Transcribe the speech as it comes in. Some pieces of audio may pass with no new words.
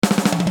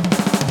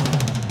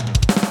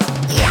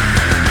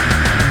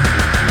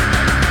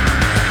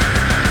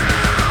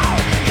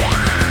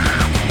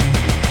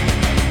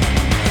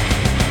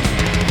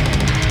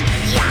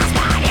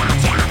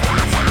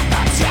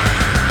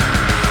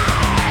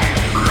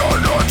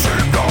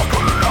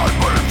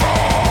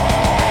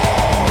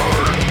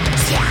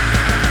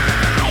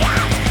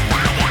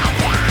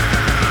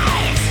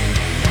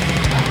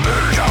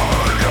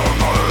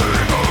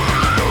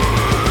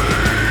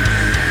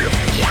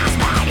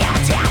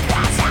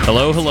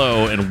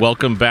Hello, and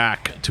welcome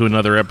back to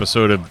another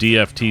episode of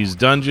DFT's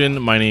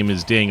Dungeon. My name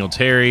is Daniel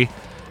Terry,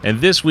 and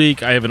this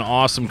week I have an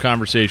awesome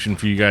conversation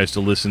for you guys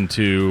to listen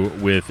to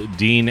with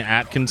Dean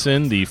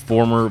Atkinson, the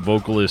former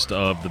vocalist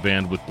of the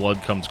band With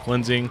Blood Comes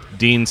Cleansing.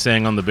 Dean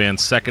sang on the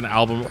band's second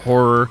album,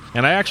 Horror,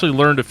 and I actually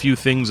learned a few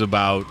things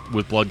about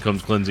With Blood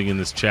Comes Cleansing in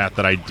this chat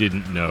that I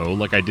didn't know.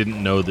 Like, I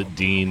didn't know that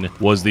Dean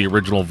was the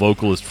original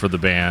vocalist for the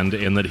band,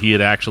 and that he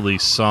had actually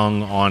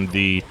sung on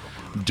the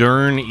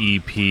Dern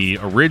EP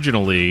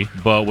originally,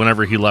 but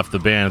whenever he left the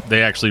band,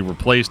 they actually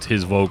replaced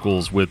his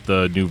vocals with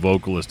the new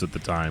vocalist at the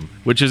time,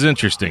 which is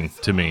interesting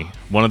to me.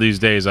 One of these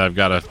days I've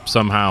got to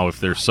somehow, if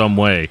there's some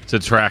way, to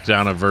track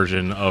down a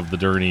version of the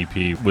Dern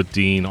EP with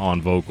Dean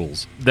on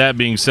vocals. That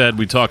being said,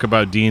 we talk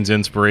about Dean's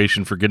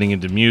inspiration for getting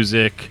into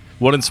music,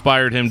 what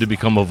inspired him to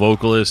become a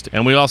vocalist,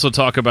 and we also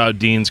talk about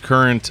Dean's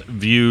current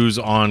views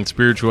on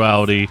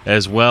spirituality,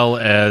 as well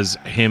as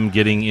him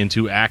getting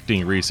into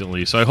acting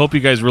recently. So I hope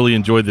you guys really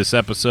enjoyed this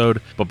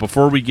episode, but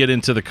before we get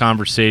into the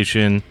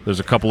conversation,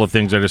 there's a couple of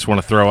things I just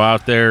want to throw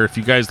out there. If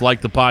you guys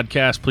like the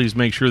podcast, please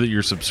make sure that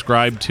you're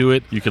subscribed to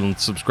it. You can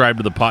subscribe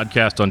to the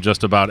podcast on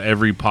just about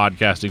every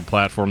podcasting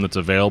platform that's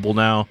available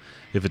now.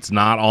 If it's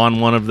not on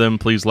one of them,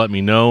 please let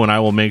me know, and I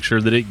will make sure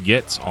that it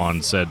gets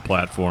on said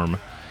platform.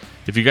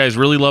 If you guys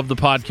really love the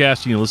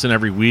podcast and you listen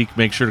every week,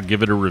 make sure to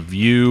give it a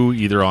review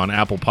either on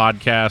Apple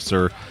Podcasts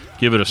or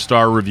give it a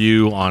star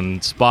review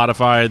on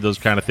Spotify. Those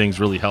kind of things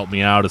really help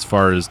me out as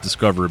far as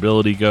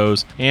discoverability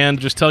goes. And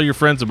just tell your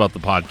friends about the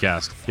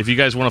podcast. If you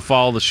guys want to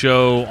follow the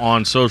show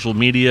on social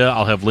media,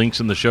 I'll have links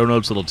in the show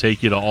notes that'll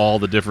take you to all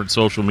the different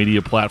social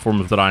media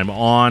platforms that I'm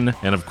on.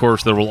 And of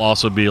course, there will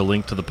also be a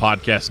link to the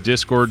podcast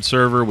Discord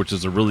server, which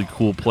is a really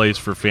cool place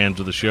for fans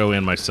of the show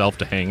and myself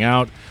to hang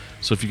out.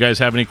 So if you guys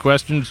have any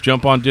questions,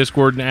 jump on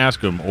Discord and ask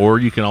them. Or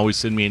you can always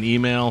send me an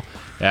email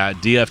at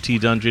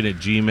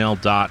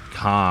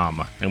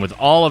dftdungeon@gmail.com. And with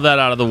all of that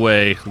out of the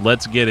way,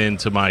 let's get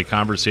into my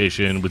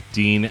conversation with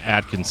Dean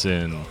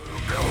Atkinson.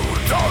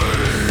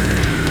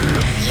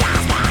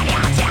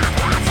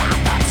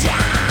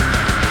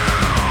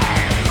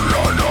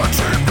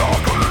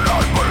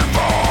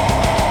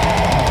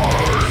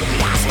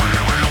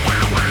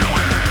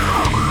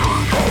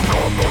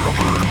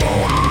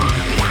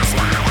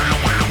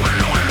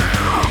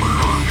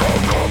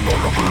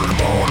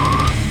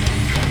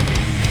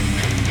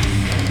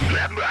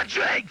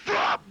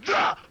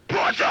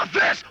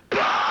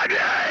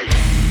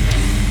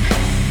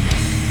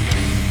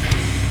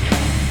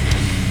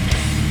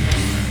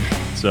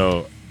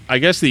 So I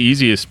guess the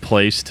easiest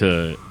place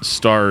to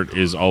start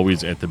is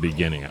always at the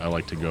beginning. I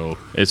like to go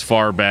as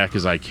far back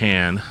as I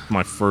can.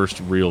 My first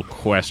real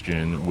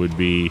question would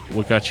be,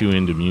 what got you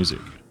into music?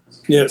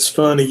 Yeah, it's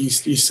funny. You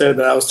said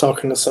that. I was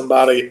talking to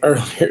somebody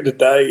earlier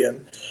today,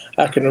 and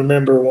I can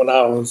remember when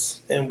I was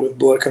in With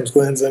Blood Comes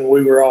Cleansing,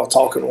 we were all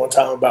talking one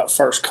time about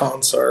first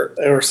concert.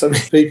 There were so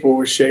many people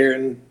were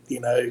sharing,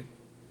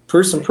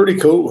 some pretty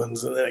cool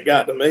ones, and then it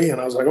got to me, and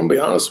I was like, I'm gonna be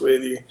honest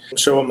with you, I'm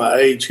showing my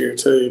age here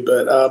too,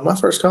 but my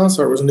first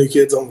concert was New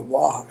Kids on the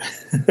Block.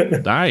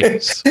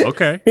 Nice.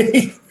 Okay.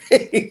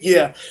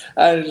 Yeah,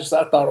 I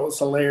thought it was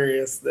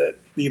hilarious that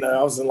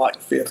I was in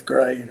like 5th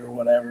grade or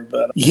whatever,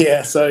 but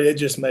yeah, so it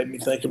just made me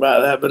think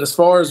about that. But as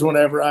far as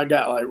whenever I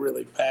got like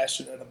really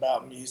passionate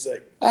about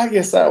music, I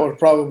guess that would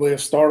probably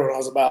have started when I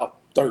was about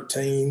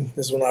 13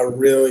 is when I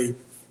really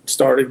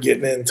started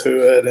getting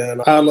into it,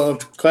 and I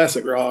loved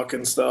classic rock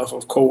and stuff,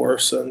 of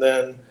course, and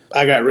then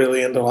I got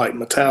really into like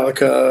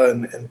Metallica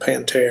and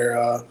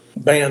Pantera,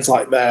 bands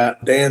like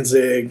that,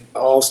 Danzig,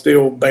 all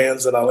still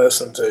bands that I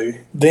listened to.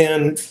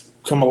 Then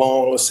come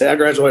along, let's say I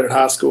graduated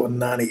high school in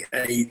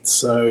 98,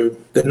 so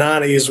the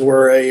 90s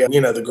were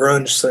the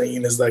grunge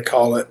scene, as they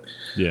call it,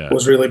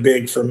 was really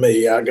big for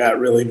me. I got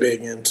really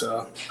big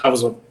I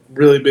was a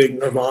really big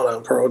Nirvana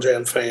and Pearl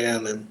Jam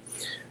fan, and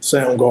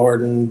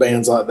Soundgarden,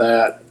 bands like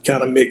that,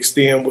 kind of mixed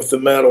in with the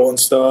metal and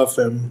stuff.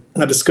 And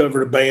I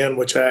discovered a band,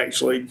 which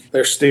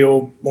they're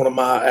still one of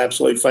my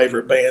absolute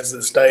favorite bands to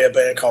this day, a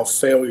band called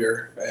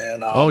Failure.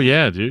 And oh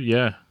yeah, dude,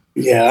 yeah.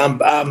 Yeah,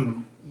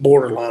 I'm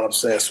borderline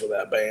obsessed with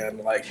that band.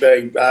 Like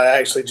I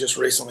actually just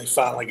recently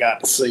finally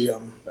got to see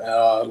them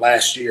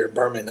last year in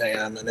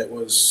Birmingham, and it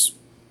was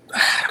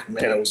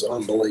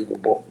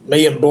unbelievable.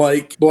 Me and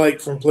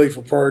Blake from Plea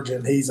for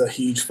Purging, he's a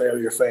huge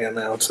Failure fan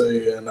now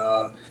too, and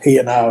he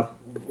and I,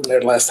 the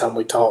last time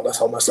we talked,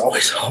 that's almost all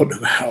we talked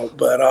about.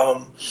 But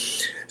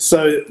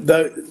so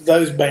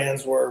those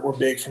bands were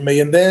big for me.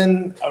 And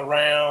then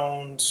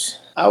around,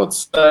 I would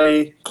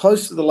say,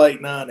 close to the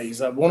late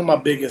 90s, one of my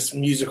biggest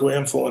musical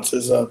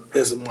influences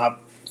is my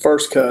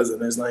first cousin.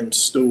 His name's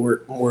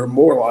Stuart. We're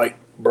more like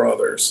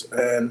brothers,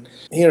 and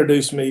he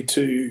introduced me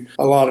to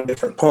a lot of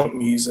different punk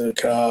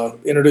music,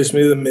 introduced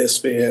me to the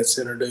Misfits,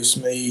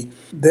 introduced me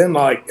then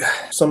like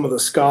some of the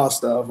ska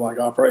stuff like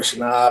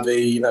Operation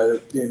Ivy,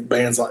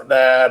 bands like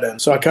that.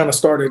 And so I kind of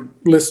started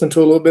listening to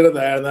a little bit of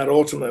that, and that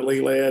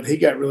ultimately led, he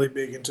got really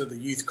big into the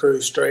Youth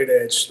Crew straight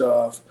edge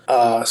stuff.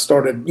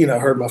 Started,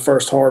 heard my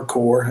first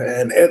hardcore,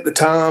 and at the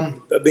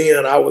time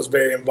then I was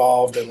very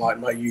involved in like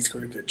my youth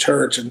group at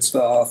church and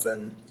stuff,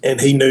 and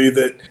he knew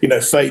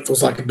that faith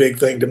was like a big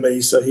thing to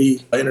me, so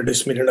he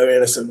introduced me to No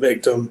Innocent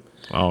Victim.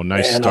 Oh,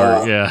 nice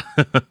start. Yeah.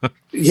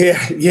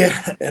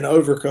 yeah, and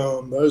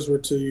Overcome. Those were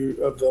two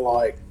of the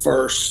like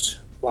first,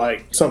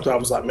 like something I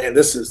was like, man,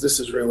 this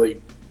is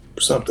really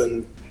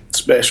something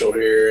special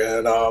here.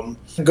 And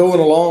going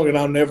along, and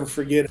I'll never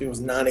forget, it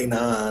was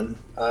 99.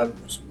 I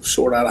was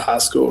short out of high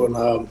school, and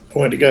I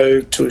went to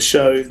go to a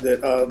show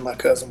that my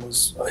cousin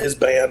his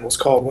band was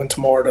called When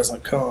Tomorrow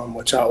Doesn't Come,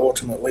 which I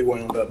ultimately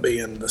wound up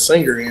being the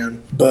singer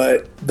in.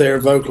 But their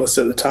vocalist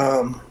at the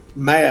time,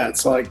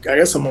 Matt's like, I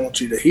guess I want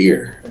you to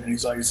hear. And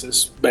he's like, it's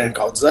this band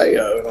called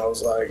Zayo. And I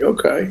was like,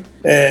 okay.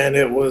 And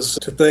it was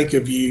To Think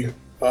of You.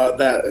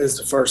 That is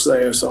the first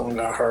Zayo song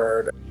I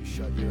heard.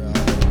 Shut your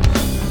eyes.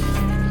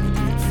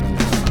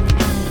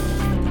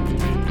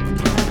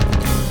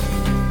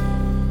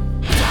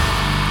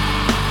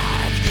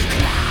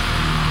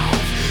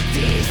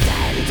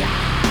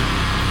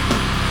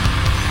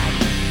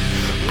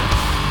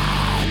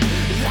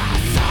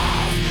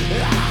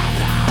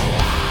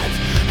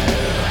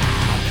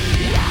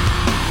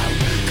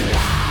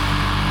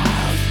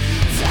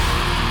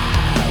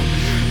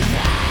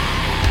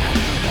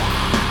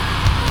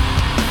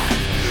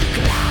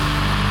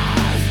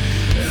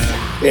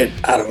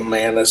 I don't know,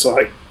 man. It's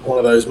like one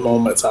of those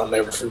moments I'll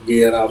never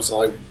forget. I was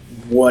like,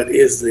 what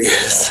is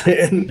this?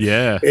 And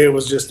yeah, it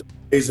was just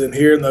amazing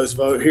hearing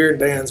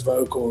Dan's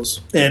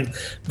vocals. And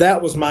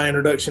that was my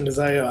introduction to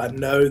Zayo. I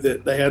know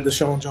that they had the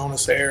Sean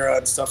Jonas era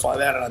and stuff like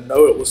that, and I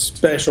know it was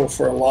special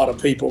for a lot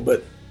of people,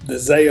 but the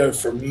Zayo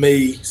for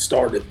me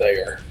started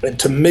there. And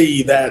to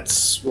me,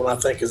 that's when I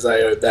think of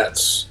Zayo,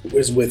 that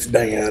was with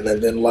Dan.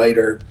 And then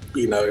later,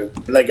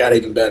 they got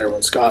even better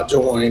when Scott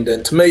joined.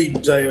 And to me,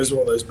 Zayo is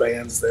one of those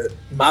bands that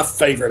my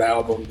favorite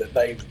album that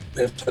they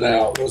have put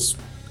out was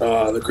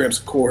the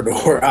Crimson Corridor.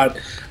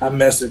 I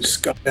messaged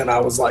Scott and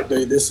I was like,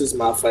 dude, this is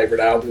my favorite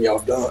album y'all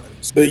have done.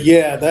 But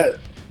yeah, that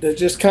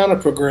just kind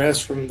of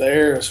progressed from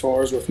there as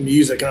far as with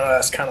music. I know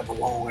that's kind of a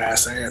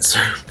long-ass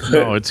answer.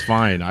 No, it's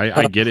fine.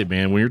 I get it,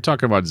 man. When you're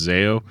talking about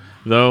Zayo,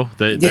 though,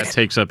 that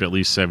takes up at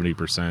least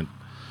 70%.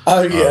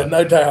 Oh, yeah,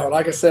 no doubt.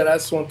 Like I said,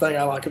 that's one thing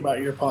I like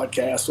about your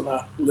podcast when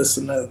I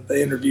listen to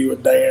the interview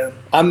with Dan.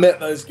 I met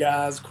those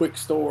guys, quick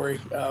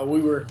story.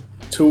 We were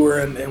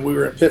touring, and we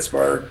were in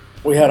Pittsburgh.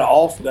 We had an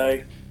off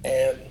day,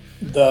 and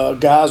the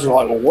guys were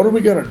like, well, what are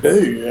we going to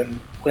do? And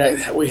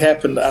we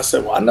happened to, I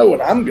said, well, I know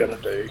what I'm going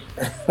to do.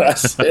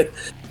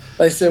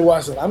 They said, well,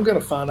 I said, I'm going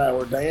to find out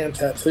where Dan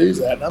tattoos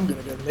at, and I'm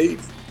going to go meet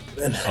him.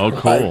 And oh,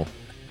 cool. Like,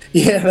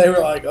 yeah, they were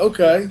like,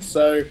 okay.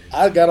 So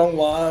I got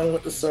online,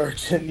 went to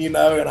searching, and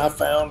I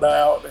found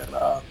out,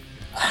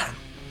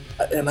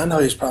 and I know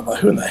he's probably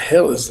like, who in the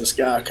hell is this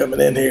guy coming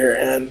in here?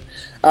 And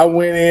I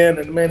went in,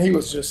 and man, he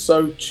was just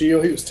so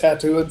chill. He was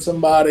tattooing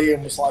somebody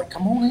and was like,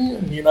 come on in,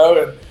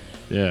 and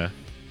yeah.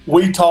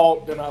 We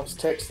talked, and I was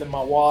texting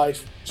my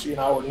wife. She and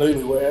I were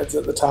newlyweds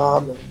at the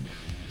time,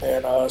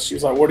 and she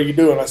was like, what are you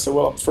doing? I said,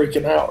 well, I'm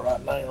freaking out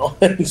right now.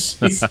 And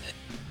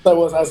I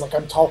was like,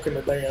 I'm talking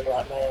to Dan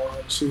right now.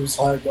 And she was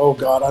like, oh,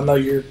 God, I know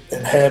you're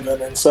in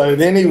heaven. And so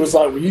then he was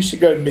like, well, you should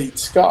go meet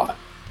Scott.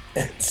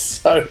 And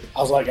so I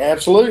was like,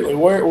 absolutely.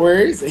 Where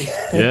is he?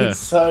 Yeah. And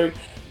so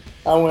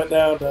I went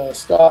down to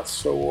Scott's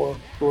store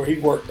where he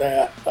worked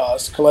at,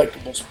 his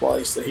collectibles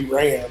place that he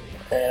ran.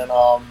 And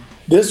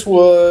this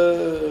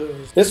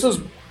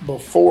was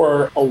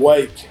before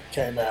Awake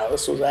came out.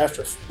 This was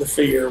after The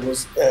Fear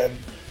was, and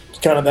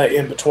kind of that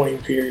in-between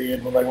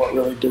period when they weren't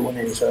really doing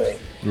anything.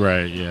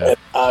 Right, yeah. And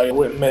I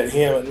went and met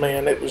him, and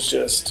man, it was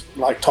just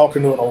like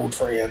talking to an old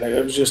friend.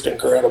 It was just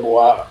incredible.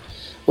 I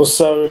was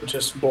so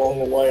just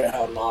blown away at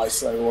how nice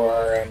they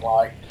were, and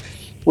like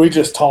we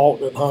just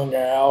talked and hung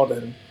out,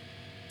 and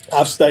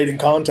I've stayed in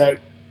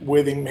contact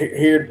with him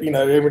here,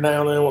 every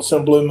now and then. On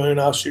some blue moon,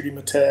 I'll shoot him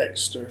a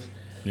text. Or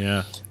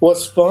yeah.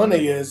 What's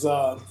funny is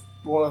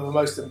one of the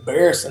most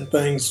embarrassing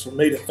things for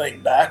me to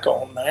think back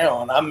on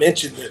now, and I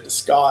mentioned it to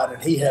Scott,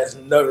 and he has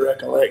no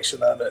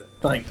recollection of it,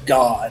 thank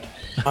God.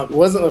 It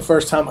wasn't the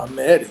first time I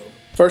met him.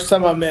 First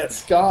time I met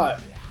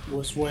Scott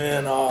was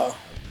when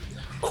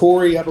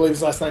Corey, I believe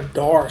his last name,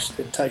 Darst,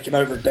 had taken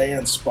over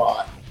Dan's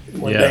spot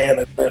when Dan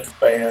had left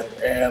the band,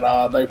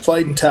 and they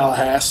played in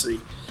Tallahassee,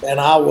 and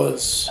I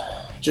was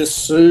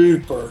just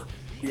super,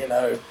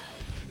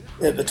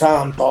 at the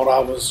time thought I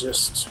was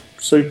just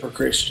super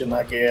Christian,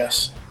 I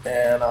guess.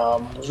 And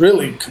was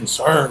really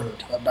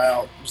concerned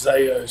about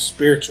Zayo's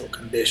spiritual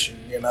condition,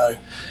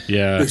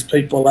 Yeah. These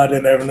people I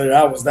didn't ever knew.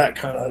 I was that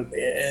kind of,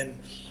 and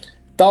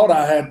thought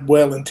I had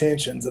well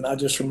intentions. And I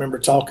just remember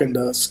talking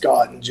to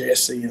Scott and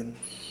Jesse and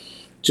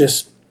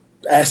just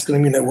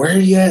asking them, where are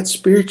you at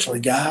spiritually,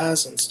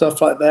 guys, and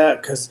stuff like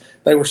that, because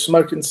they were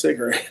smoking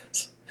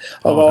cigarettes.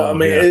 Oh, I no,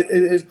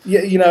 mean,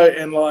 yeah. yeah,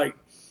 and like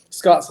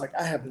Scott's like,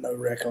 I have no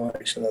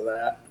recollection of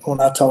that.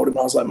 When I told him,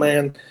 I was like,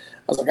 man,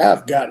 I was like,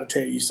 I've got to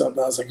tell you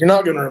something. I was like, you're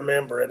not going to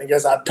remember it. And he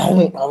goes, I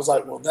don't. I was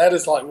like, well, that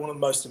is like one of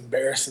the most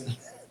embarrassing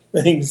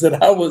things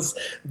that I was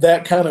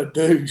that kind of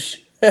douche.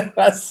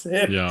 I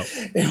said, Yeah.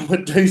 and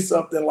would do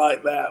something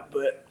like that,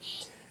 but.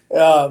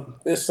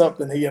 It's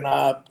something he and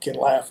I can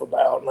laugh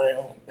about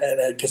now,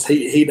 and because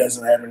he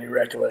doesn't have any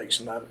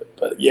recollection of it.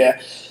 But yeah,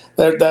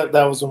 that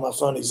was one of my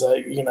funny,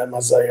 my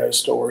Zayo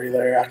story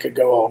there. I could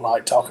go all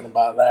night talking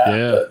about that.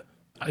 Yeah. But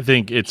I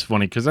think it's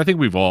funny because I think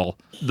we've all,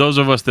 those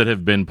of us that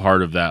have been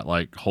part of that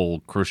like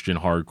whole Christian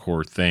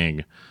hardcore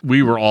thing,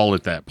 we were all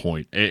at that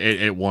point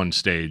at one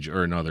stage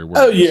or another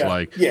where it's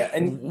like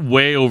and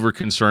way over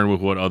concerned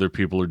with what other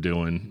people are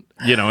doing,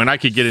 and I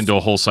could get into a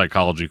whole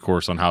psychology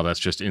course on how that's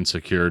just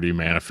insecurity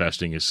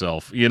manifesting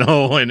itself, and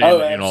all of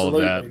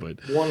that. But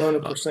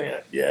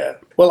 100%, yeah.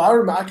 Well,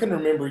 I can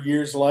remember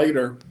years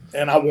later,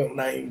 and I won't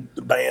name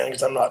the band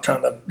because I'm not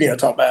trying to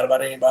talk bad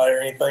about anybody or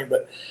anything,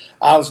 but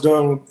I was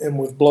doing him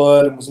with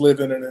Blood and was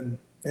living in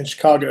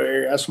Chicago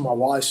area. That's where my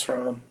wife's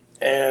from,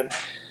 and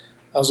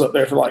I was up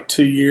there for like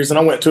 2 years. And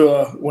I went to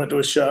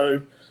a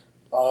show.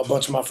 A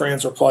bunch of my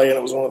friends were playing.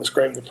 It was one of the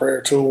Scream the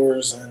Prayer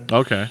tours, and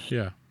okay,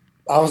 yeah.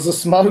 I was a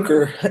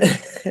smoker.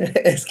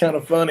 It's kind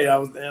of funny. I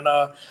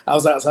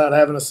was outside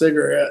having a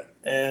cigarette,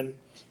 and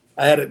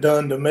I had it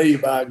done to me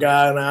by a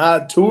guy. And I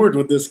had toured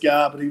with this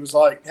guy, but he was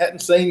like hadn't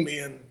seen me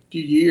in a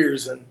few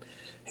years, and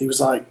he was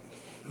like,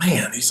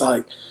 "Man," he's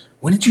like,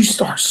 "when did you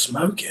start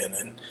smoking?"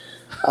 And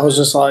I was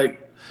just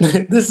like,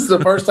 "This is the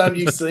first time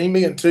you've seen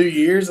me in 2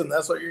 years, and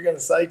that's what you're going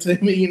to say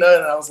to me, And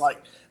I was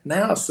like,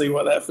 "Now I see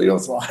what that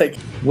feels like."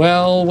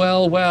 Well,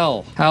 well,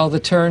 well. How the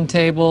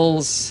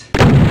turntables.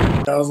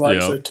 I was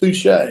like, So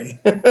touche. I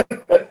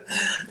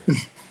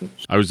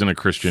was in a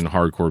Christian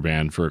hardcore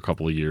band for a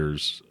couple of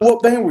years.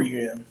 What band were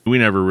you in? We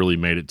never really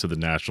made it to the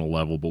national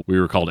level, but we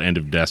were called End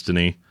of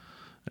Destiny,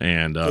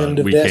 and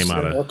we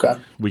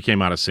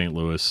came out of St.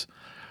 Louis,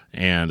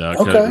 and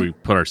we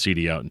put our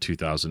CD out in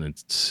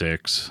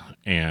 2006.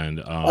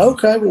 And well,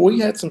 we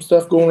had some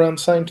stuff going around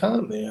the same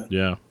time then.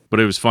 Yeah, but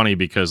it was funny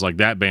because like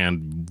that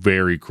band,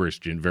 very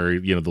Christian, very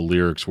the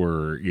lyrics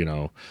were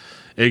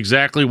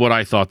exactly what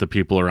I thought the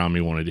people around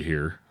me wanted to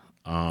hear.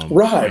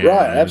 Right,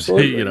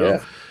 absolutely.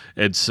 Yeah.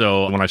 And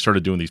so when I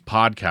started doing these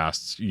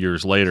podcasts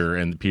years later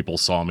and people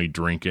saw me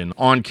drinking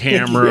on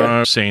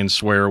camera, saying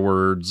swear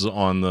words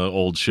on the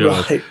old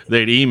show,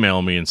 they'd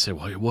email me and say,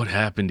 well, what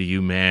happened to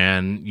you,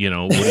 man?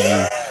 What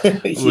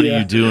are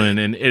you doing?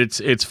 And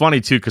it's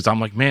funny too, because I'm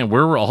like, man,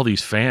 where were all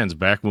these fans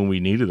back when we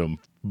needed them?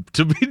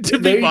 To be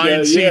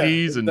buying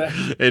CDs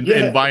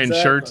and buying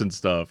shirts and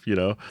stuff,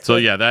 So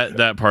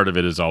that part of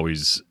it has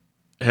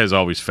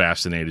always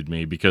fascinated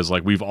me because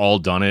like we've all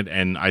done it,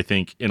 and I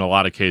think in a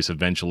lot of cases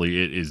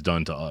eventually it is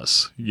done to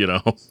us.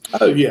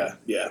 Oh yeah.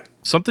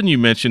 Something you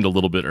mentioned a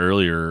little bit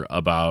earlier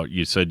about,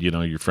 you said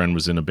your friend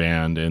was in a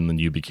band and then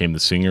you became the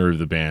singer of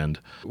the band.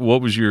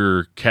 What was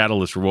your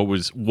catalyst, or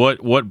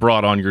what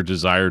brought on your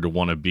desire to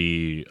want to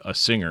be a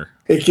singer?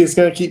 It's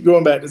going to keep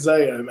going back to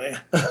Zayo, man.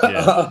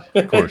 Yeah,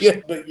 of course.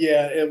 But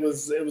yeah, it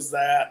was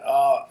that.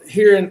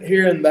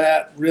 Hearing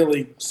that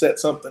really set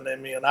something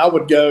in me, and I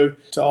would go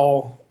to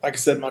all, like I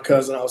said, my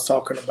cousin I was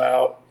talking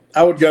about.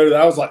 I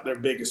was like their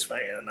biggest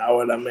fan. I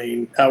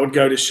would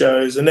go to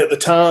shows, and at the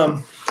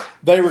time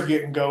they were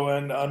getting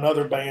going.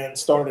 Another band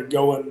started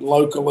going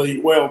locally,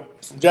 well,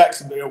 from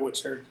Jacksonville,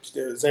 which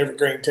is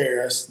Evergreen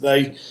Terrace.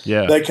 They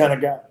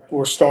kind of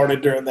were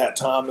started during that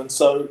time, and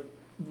so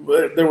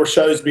there were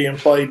shows being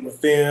played with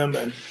them.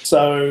 And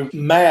so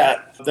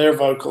Matt, their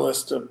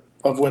vocalist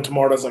of When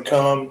Tomorrow Doesn't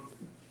Come,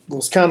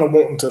 was kind of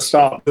wanting to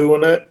stop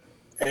doing it,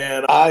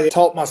 and I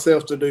taught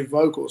myself to do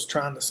vocals,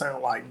 trying to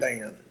sound like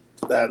Dan.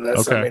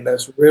 That's okay. I mean,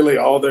 that's really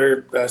all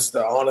there. That's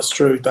the honest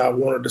truth. I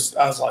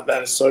was like,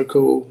 that is so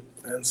cool.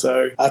 And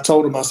so I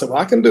told him, I said, well,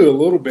 I can do a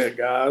little bit,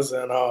 guys.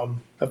 And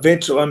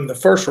eventually, the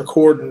first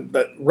recording,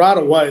 that right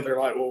away, they're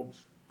like, well,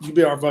 you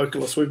be our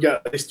vocalist. We've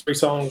got these 3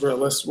 songs.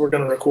 We're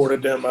going to record a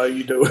demo.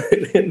 You do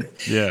it.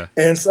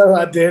 And so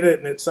I did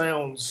it, and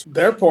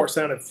their part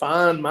sounded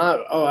fine.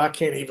 I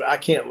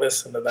can't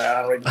listen to that.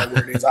 I don't even know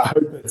where it is.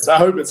 I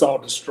hope it's all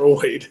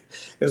destroyed,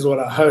 is what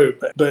I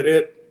hope. But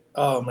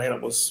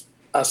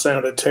I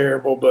sounded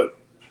terrible. But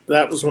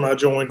that was when I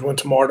joined When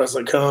Tomorrow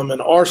Doesn't Come,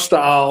 and our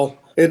style.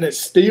 And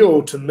it's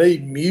still, to me,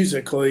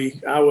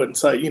 musically, I wouldn't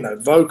say,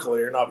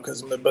 vocally or not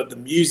because of it, but the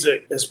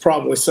music is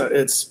probably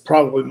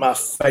my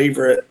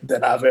favorite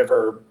that I've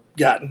ever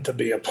gotten to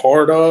be a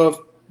part of,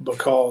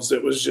 because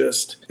it was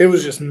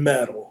just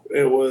metal.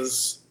 It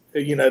was,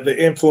 the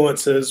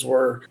influences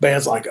were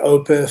bands like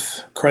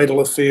Opeth, Cradle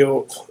of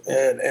Filth,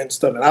 and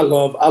stuff. And I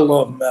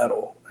love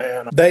metal.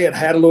 And they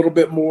had a little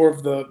bit more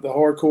of the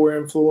hardcore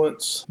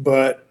influence,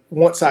 but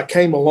once I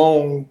came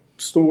along,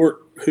 Stuart,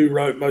 who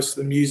wrote most of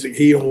the music,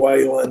 he and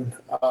Waylon,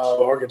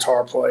 our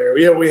guitar player.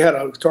 Yeah, we had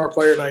a guitar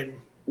player named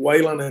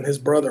Waylon and his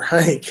brother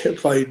Hank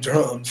played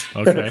drums.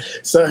 Okay.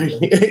 So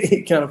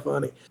kind of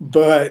funny.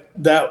 But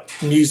that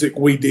music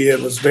we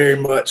did was very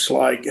much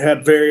like,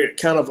 had very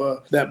kind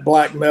of that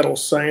black metal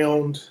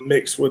sound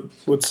mixed with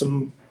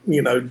some,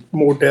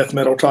 more death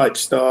metal type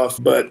stuff,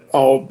 but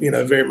all,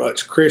 very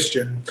much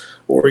Christian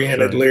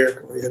oriented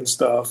lyrically and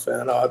stuff.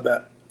 And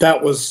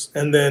that was,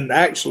 and then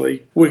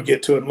actually we'll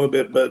get to it in a little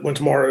bit, but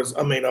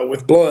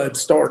With Blood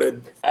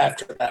started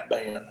after that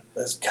band.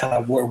 That's kind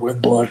of where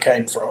With Blood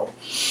came from.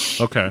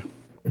 Okay.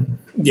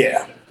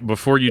 Yeah.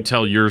 Before you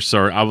tell your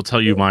story, I will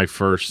tell you my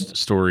first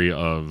story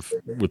of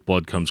With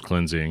Blood Comes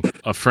Cleansing.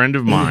 A friend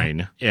of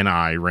mine and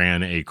I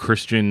ran a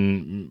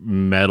Christian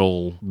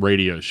metal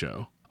radio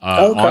show.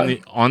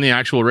 On the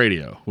actual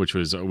radio, which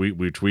was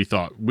we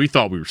thought we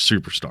were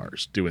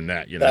superstars doing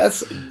that.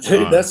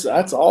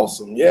 That's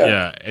awesome.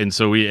 Yeah. And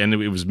so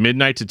it was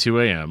midnight to 2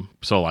 a.m.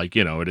 So at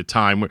a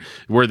time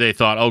where they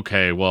thought,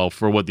 okay, well,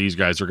 for what these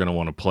guys are going to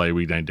want to play,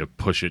 we need to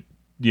push it,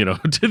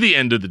 to the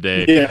end of the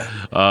day.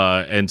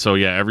 Yeah. And so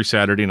every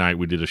Saturday night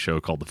we did a show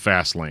called The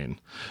Fast Lane,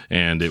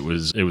 and it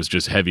was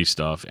just heavy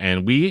stuff.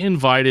 And we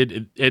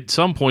invited, at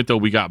some point though,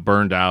 we got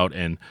burned out,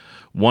 and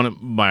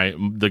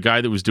the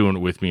guy that was doing it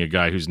with me, a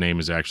guy whose name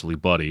is actually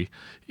Buddy,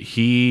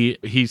 he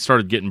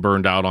started getting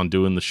burned out on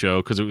doing the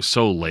show because it was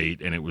so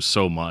late and it was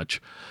so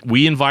much.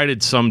 We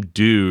invited some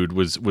dude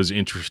was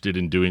interested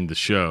in doing the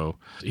show.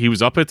 He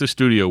was up at the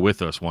studio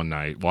with us one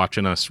night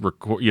watching us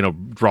record,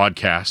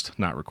 broadcast,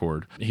 not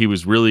record. He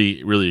was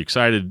really, really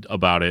excited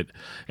about it.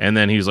 And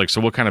then he was like,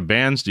 so what kind of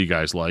bands do you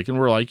guys like? And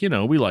we're like, we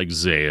like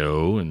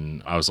Zao.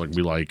 And I was like,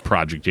 we like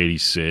Project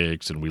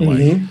 86, and we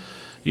like...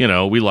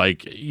 we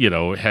like,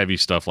 heavy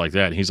stuff like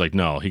that. And he's like,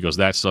 no, he goes,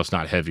 that stuff's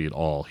not heavy at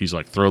all. He's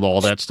like, throw all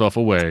that stuff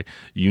away.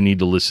 You need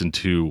to listen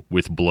to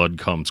With Blood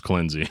Comes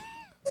Cleansing.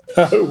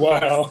 Oh,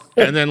 wow.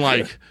 And then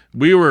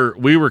we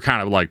were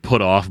kind of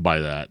put off by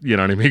that, you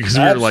know what I mean? Because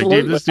we were like,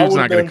 dude, this dude's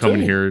not going to come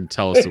in here and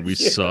tell us that we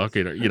suck.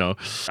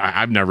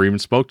 I've never even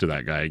spoke to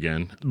that guy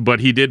again. But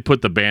he did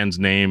put the band's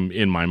name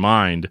in my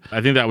mind. I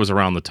think that was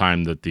around the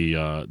time that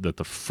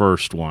the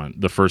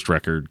first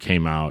record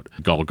came out,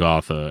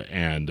 Golgotha,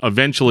 and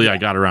eventually I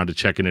got around to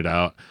checking it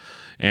out,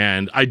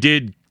 and I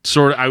did.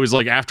 I was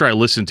like, after I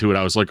listened to it,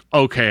 I was like,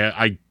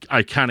 okay,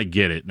 I kind of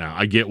get it now.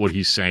 I get what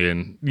he's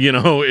saying,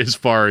 as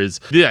far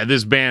as,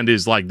 this band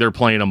is they're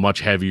playing a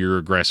much heavier,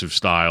 aggressive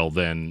style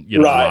than, a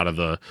lot of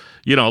the,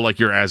 like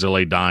your As I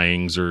Lay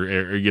Dyings or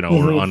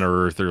or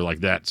Unearth or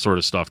that sort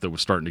of stuff that was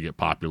starting to get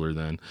popular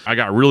then. I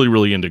got really,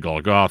 really into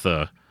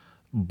Golgotha,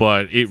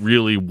 but it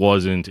really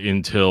wasn't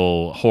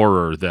until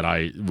Horror that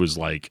I was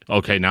like,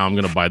 okay, now I'm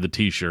going to buy the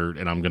t-shirt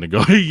and I'm going to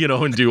go,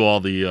 and do all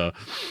the,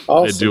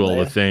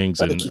 the things.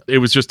 And it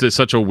was just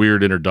such a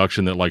weird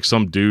introduction that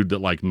some dude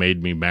that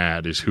made me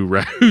mad is who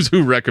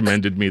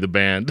recommended me the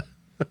band.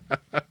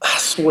 I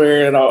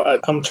swear,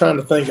 I'm trying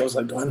to think. I was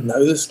like, do I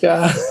know this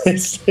guy?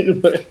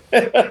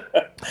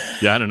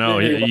 Yeah, I don't know.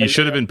 Anyway, you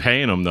should have been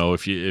paying him though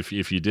if you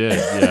did.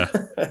 Yeah.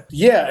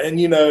 Yeah,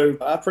 and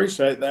I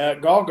appreciate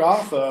that.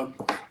 Golgotha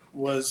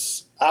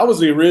I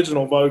was the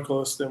original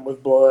vocalist in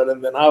With Blood,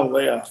 and then I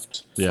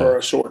left for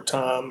a short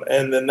time,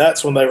 and then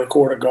that's when they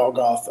recorded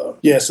Golgotha.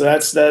 Yeah, so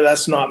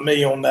that's not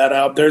me on that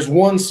album. There's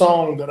one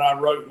song that I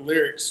wrote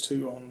lyrics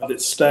to on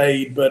that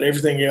stayed, but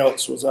everything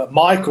else was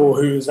Michael,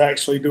 who is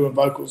actually doing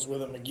vocals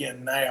with him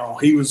again now.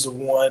 He was the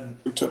one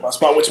who took my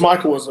spot, which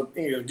Michael was a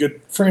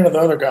good friend of the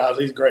other guys.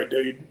 He's a great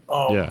dude.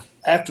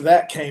 After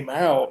that came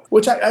out,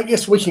 which I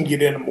guess we can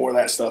get into more of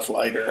that stuff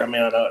later. I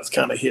mean, I know it's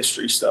kind of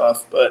history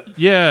stuff, but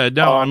yeah,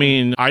 no, I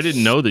mean, I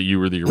didn't know that you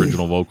were the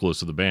original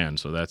vocalist of the band,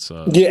 so that's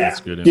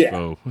good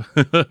info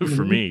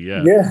for me.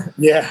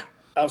 Yeah.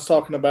 I was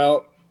talking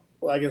about.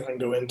 Well, I guess I can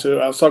go into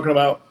it. I was talking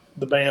about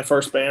the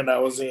first band I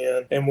was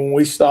in, and when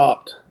we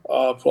stopped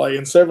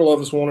playing, several of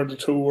us wanted to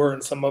tour,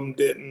 and some of them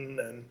didn't.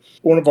 And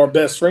one of our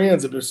best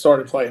friends had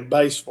started playing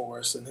bass for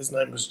us, and his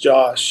name was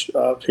Josh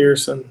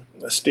Pearson.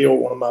 That's still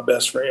one of my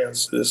best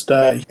friends to this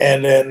day.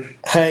 And then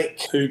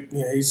Hank, who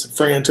he's a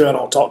friend too. I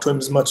don't talk to him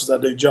as much as I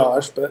do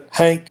Josh, but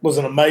Hank was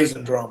an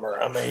amazing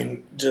drummer. I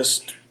mean,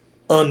 just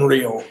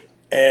unreal.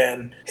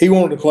 And he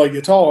wanted to play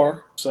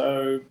guitar,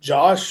 so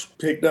Josh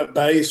picked up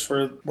bass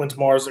for When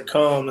Tomorrow's to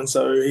Come, and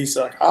so he's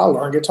like, I'll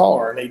learn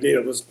guitar, and he did.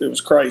 It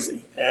was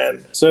crazy.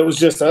 And so it was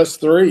just us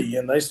three,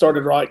 and they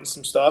started writing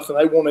some stuff, and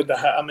they wanted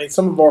to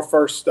some of our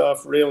first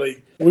stuff,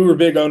 really, we were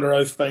big Under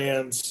Oath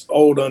fans,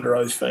 old Under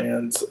Oath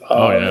fans.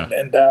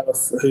 And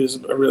Dallas, who's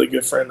a really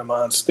good friend of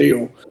mine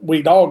still.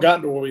 We'd all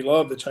gotten to where we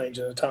loved the Change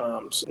in the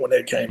Times when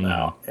it came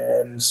out,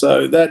 and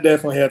so that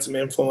definitely had some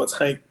influence.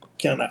 Hank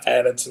kind of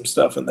added some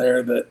stuff in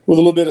there that with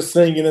a little bit of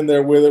singing in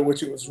there with it,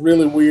 which it was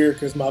really weird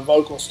because my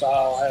vocal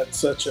style had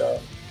such a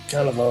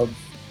kind of a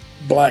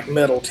black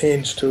metal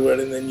tinge to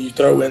it, and then you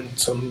throw in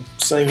some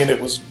singing.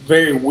 It was a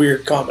very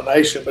weird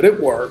combination, but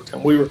it worked.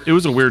 And it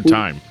was a weird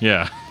time.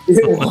 Yeah,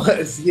 it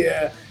was.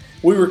 Yeah,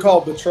 we were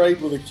called Betrayed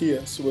with a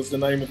Kiss was the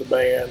name of the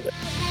band.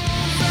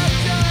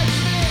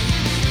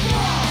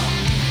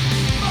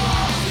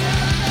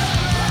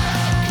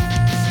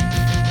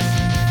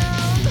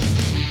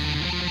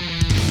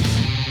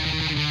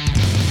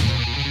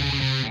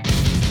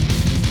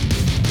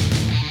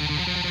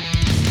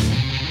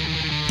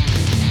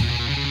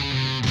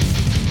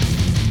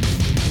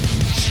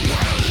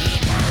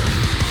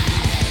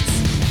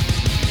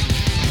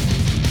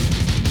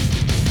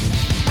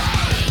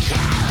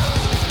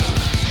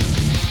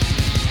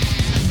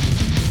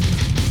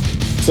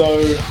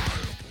 So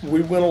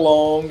we went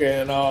along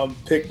and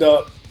picked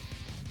up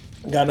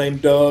a guy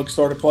named Doug,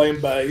 started playing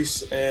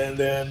bass, and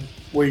then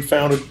we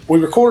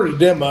recorded a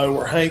demo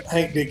where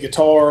Hank did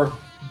guitar,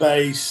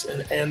 bass,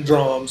 and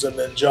drums, and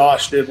then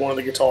Josh did one of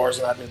the guitars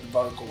and I did the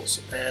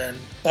vocals. And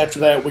after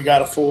that, we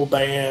got a full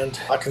band.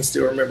 I can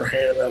still remember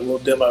handing that little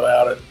demo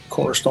out at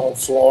Cornerstone,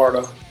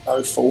 Florida,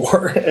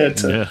 '04,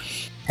 and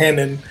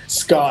handing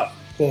Scott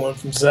one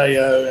from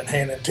Zayo and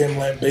handing Tim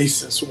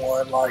Lambesis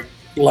one. Like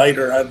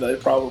later, they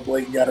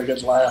probably got a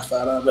good laugh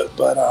out of it,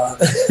 but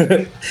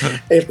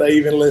if they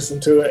even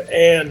listened to it.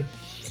 And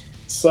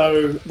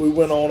so we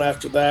went on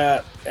after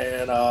that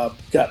and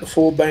got the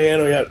full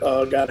band. We got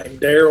a guy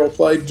named Daryl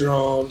played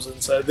drums,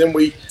 and so then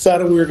we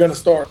decided we were going to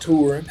start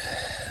touring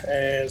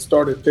and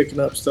started picking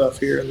up stuff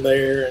here and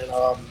there.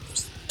 And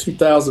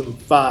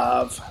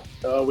 2005,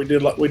 we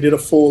did a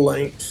full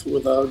length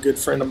with a good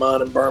friend of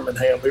mine in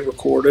Birmingham. We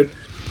recorded.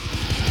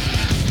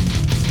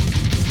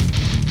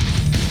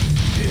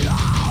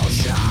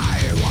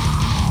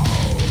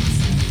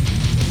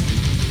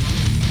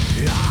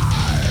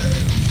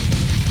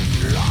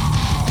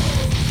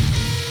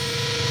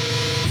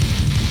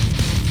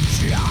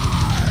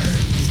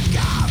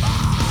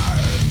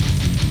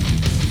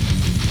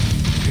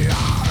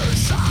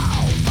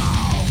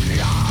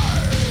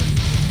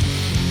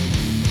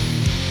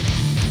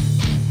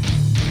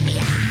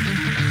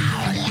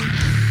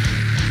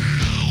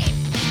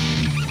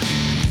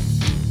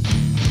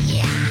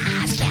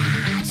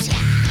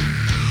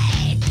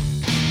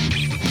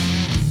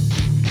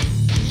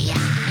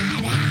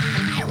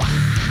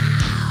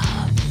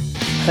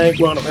 Hank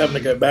wound up having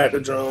to go back to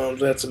drums.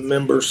 That's a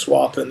member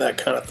swapping, that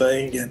kind of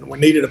thing. And we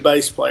needed a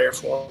bass player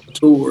for one of the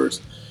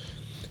tours.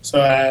 So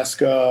I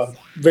asked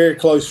very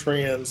close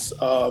friends,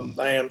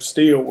 I am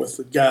still with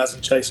the guys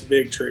in Chasing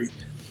Victory.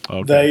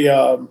 Okay.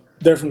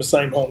 They're from the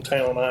same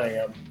hometown I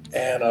am,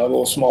 and a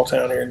little small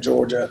town here in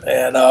Georgia.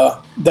 And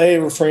they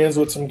were friends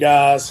with some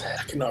guys.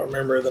 I cannot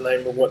remember the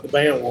name of what the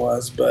band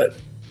was, but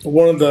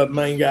one of the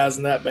main guys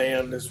in that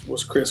band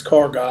was Chris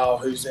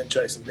Cargile, who's in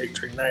Chasing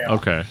Victory now.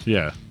 Okay,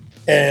 yeah.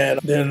 And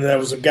then there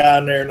was a guy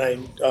in there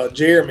named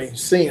Jeremy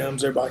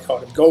Sims. Everybody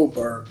called him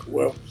Goldberg.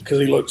 Well, because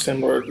he looked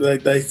similar.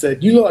 They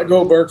said, "You look like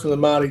Goldberg from the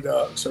Mighty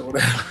Ducks," or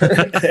whatever.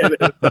 And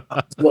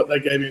that's what they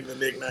gave him the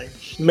nickname.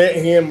 Met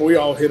him. We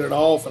all hit it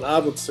off, and I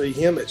would see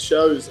him at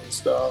shows and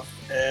stuff.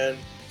 And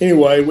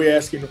anyway, we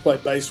asked him to play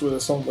bass with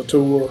us on the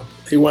tour.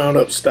 He wound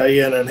up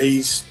staying, and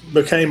he's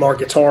became our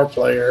guitar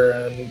player.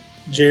 And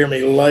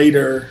Jeremy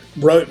later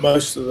wrote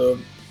most of the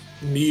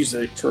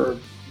music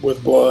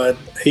with Blood.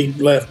 He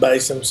left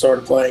bass and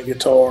started playing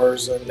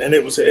guitars, and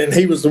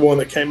he was the one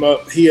that came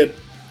up. He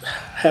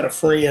had a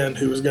friend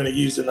who was going to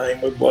use the name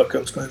With Blood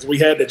Comes Cleansing. We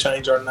had to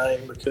change our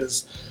name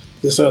because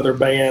this other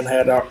band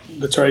had our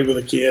Betrayed with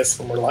a Kiss,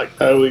 and we're like,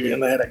 no,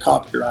 and they had to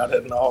copyright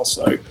it and all.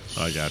 So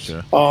I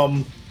gotcha.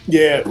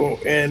 Yeah,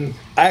 and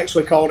I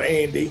actually called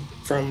Andy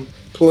from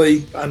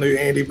Plea. I knew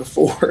Andy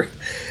before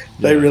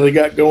they really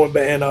got going,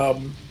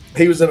 and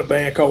he was in a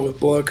band called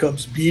With Blood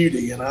Comes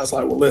Beauty, and I was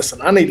like, well,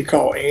 listen, I need to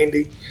call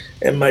Andy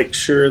and make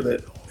sure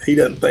that he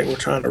doesn't think we're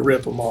trying to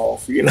rip him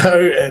off, you know?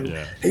 And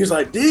he was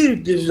like,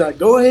 dude, he's like,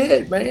 go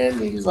ahead, man.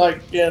 He's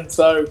like, and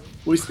so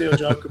we still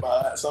joke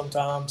about that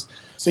sometimes.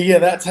 So, yeah,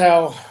 that's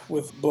how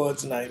With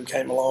Blood's name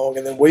came along.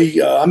 And then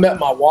I met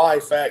my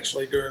wife,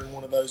 actually, during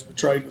one of those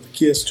Betrayed with a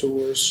Kiss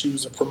tours. She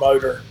was a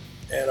promoter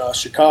in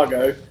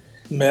Chicago.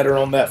 Met her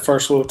on that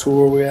first little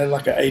tour. We had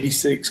like an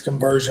 '86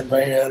 conversion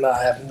van.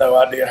 I have no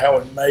idea how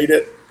we made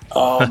it.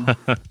 Nice.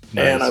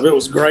 And it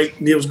was great.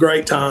 It was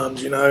great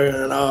times, you know.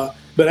 And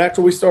but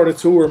after we started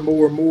touring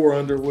more and more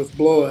under With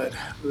Blood,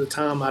 at the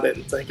time I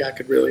didn't think I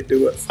could really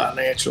do it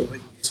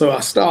financially. So I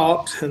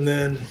stopped, and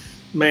then,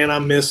 man, I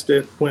missed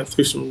it. Went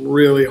through some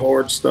really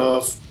hard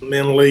stuff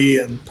mentally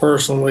and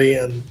personally.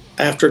 And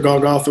after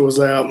Golgotha was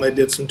out and they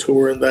did some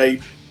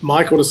touring,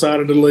 Michael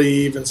decided to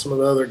leave and some of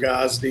the other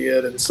guys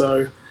did. And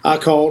so I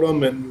called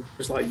them and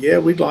was like, yeah,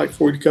 we'd like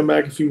for you to come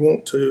back if you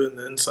want to. And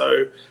then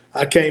so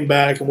I came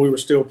back and we were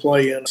still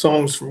playing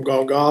songs from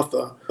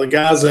Golgotha. The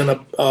guys in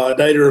A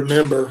Day to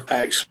Remember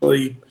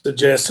actually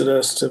suggested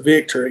us to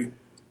Victory.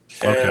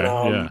 Okay,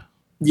 and,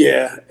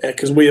 yeah,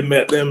 because we had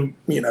met them,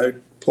 you know,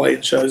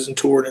 playing shows and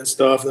touring and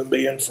stuff, and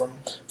being from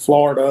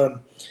Florida and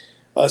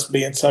us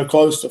being so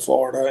close to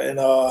Florida. And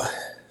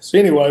so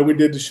anyway, we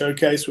did the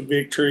showcase with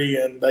Victory,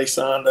 and they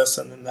signed us,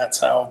 and then that's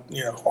how,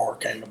 you know, Horror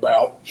came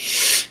about.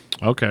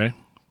 Okay.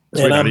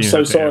 And I'm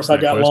so sorry if I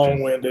got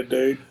long-winded,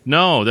 dude.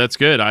 No, that's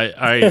good.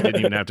 I didn't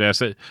even have to ask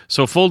that.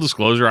 So full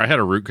disclosure, I had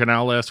a root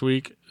canal last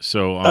week.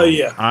 So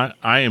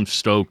I am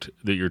stoked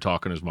that you're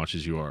talking as much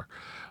as you are.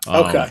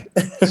 Okay.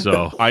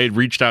 So I had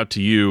reached out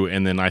to you,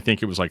 and then I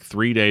think it was like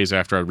 3 days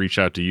after I reached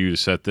out to you to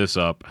set this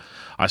up,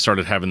 I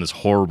started having this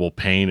horrible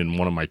pain in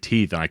one of my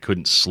teeth, and I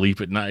couldn't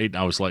sleep at night.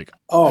 I was like,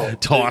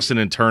 tossing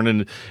and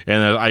turning.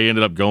 And I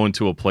ended up going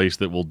to a place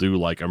that will do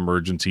like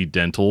emergency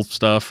dental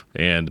stuff.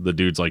 And the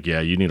dude's like,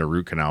 yeah, you need a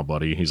root canal,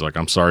 buddy. He's like,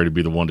 I'm sorry to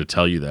be the one to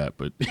tell you that,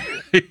 but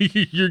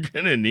you're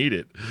going to need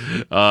it.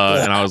 And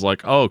I was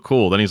like, oh,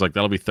 cool. Then he's like,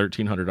 that'll be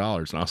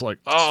 $1,300. And I was like,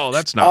 oh,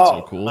 that's not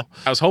so cool.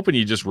 I was hoping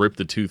you just rip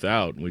the tooth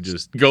out and we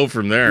just go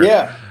from there.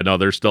 Yeah. No,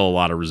 there's still a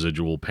lot of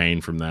residual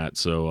pain from that.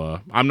 So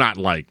I'm not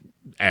like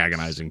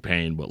agonizing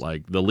pain, but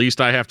like the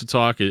least I have to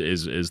talk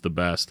is the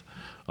best.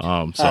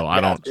 So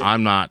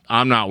I'm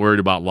not worried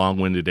about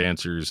long-winded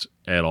answers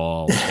at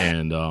all.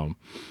 And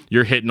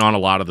you're hitting on a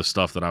lot of the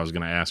stuff that I was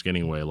going to ask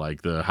anyway,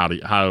 like how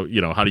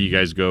do you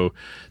guys go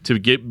to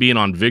being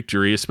on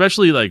Victory,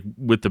 especially like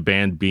with the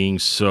band being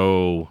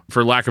so,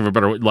 for lack of a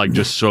better word, like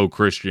just so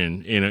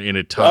Christian in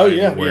a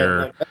time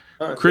where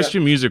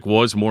Christian music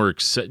was more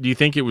do you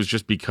think it was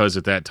just because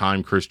at that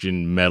time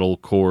Christian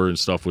metalcore and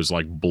stuff was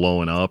like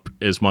blowing up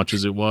as much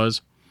as it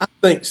was? I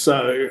think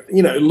so.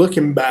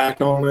 Looking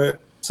back on it,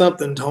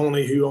 something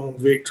Tony, who owned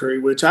Victory,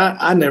 which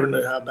I never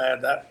knew how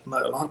bad that, a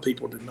lot of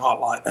people did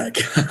not like that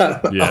guy.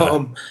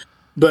 Yeah.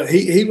 But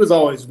he was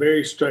always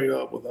very straight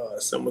up with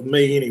us and with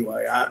me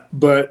anyway.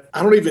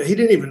 He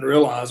didn't even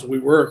realize we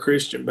were a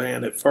Christian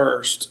band at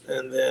first.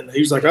 And then he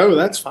was like, oh,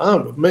 that's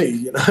fine with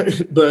me,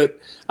 But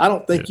I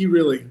don't think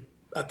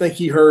I think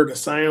he heard a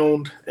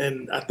sound,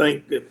 and I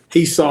think that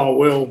he saw,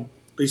 well,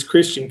 these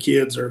Christian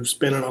kids are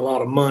spending a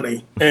lot of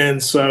money.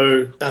 And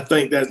so I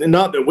think that, and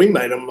not that we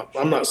made them,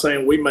 I'm not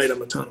saying we made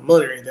them a ton of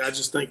money or anything. I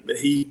just think that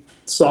he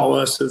saw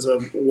us as a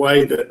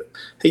way that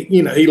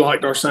he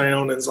liked our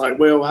sound and was like,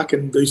 well, I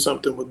can do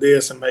something with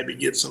this and maybe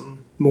get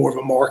some more of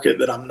a market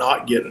that I'm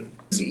not getting.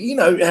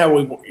 How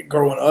we were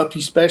growing up,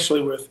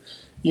 especially with,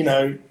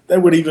 they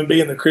would even be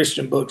in the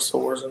Christian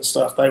bookstores and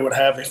stuff. They would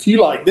have, if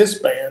you like this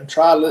band,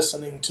 try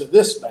listening to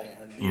this band.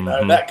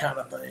 That kind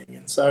of thing.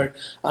 And so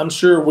I'm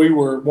sure we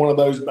were one of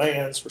those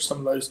bands for some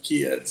of those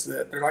kids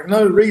that they're like,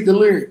 no, read the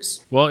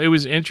lyrics. Well, it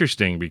was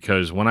interesting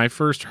because when I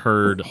first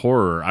heard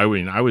Horror, I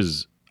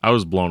was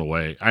blown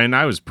away.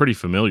 I was pretty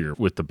familiar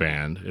with the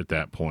band at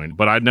that point,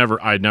 but I'd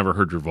never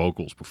heard your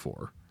vocals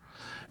before.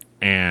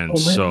 And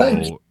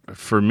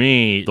for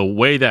me, the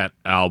way that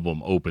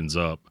album opens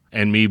up,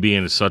 and me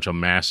being such a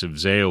massive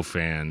Zao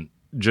fan,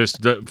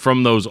 just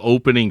from those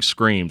opening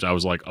screams, I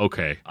was like,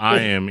 okay, I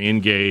am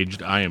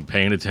engaged. I am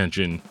paying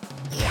attention.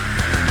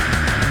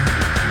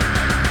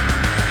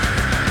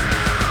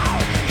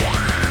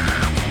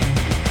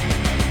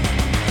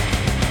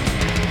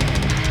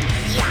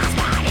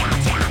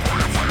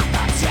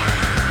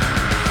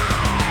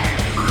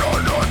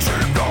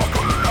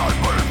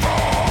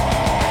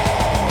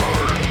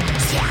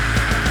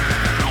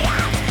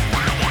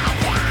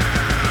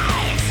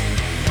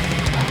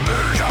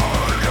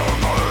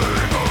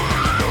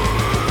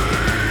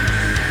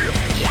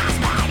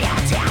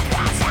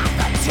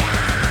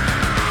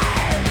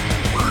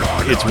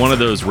 It's one of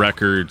those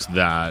records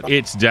that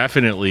it's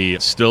definitely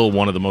still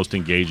one of the most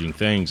engaging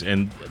things.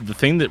 And the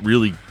thing that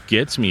really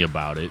gets me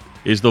about it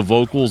is the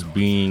vocals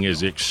being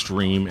as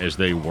extreme as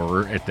they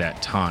were at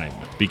that time.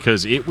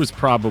 Because it was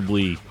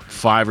probably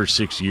 5 or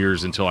 6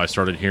 years until I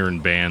started hearing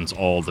bands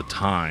all the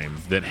time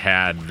that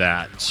had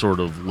that sort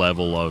of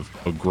level of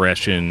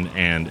aggression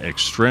and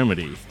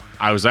extremity.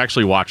 I was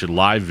actually watching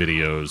live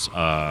videos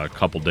a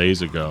couple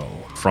days ago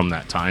from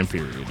that time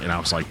period. And I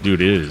was like, dude,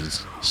 it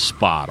is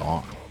spot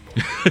on.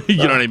 You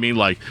know what I mean?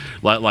 Like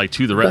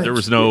to the there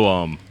was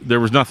no there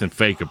was nothing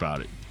fake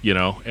about it,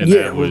 and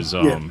that was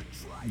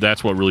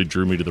that's what really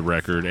drew me to the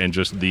record, and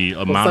just the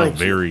amount of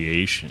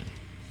variation,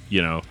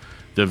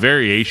 the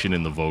variation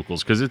in the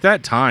vocals. Because at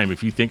that time,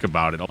 if you think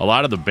about it, a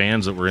lot of the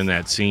bands that were in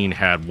that scene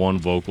had one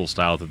vocal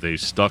style that they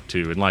stuck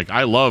to. And like,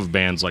 I love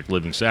bands like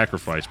Living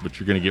Sacrifice, but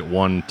you're going to get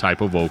one type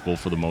of vocal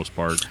for the most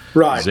part.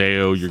 Right.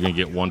 Zao, you're going to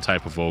get one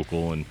type of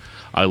vocal, and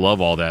I love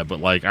all that. But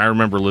like, I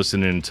remember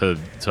listening to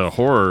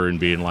Horror and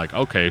being like,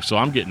 okay, so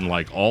I'm getting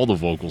like all the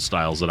vocal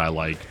styles that I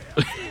like.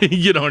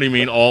 You know what I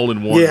mean? All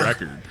in one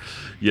record.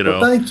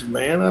 Well, thank you,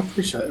 man. I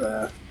appreciate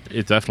that.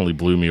 It definitely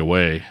blew me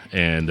away,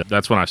 and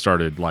that's when I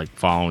started like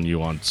following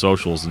you on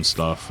socials and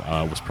stuff.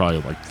 It was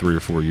probably like 3 or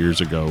 4 years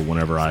ago,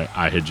 whenever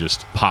I had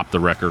just popped the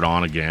record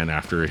on again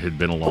after it had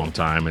been a long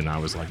time, and I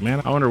was like,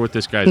 man, I wonder what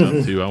this guy's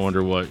up to. I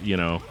wonder what,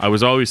 I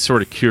was always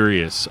sort of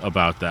curious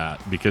about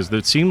that, because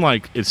it seemed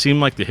like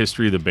the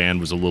history of the band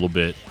was a little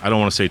bit, I don't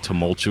want to say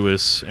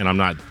tumultuous, and I'm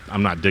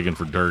not digging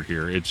for dirt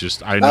here. It's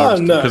just I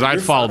noticed because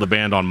I'd followed the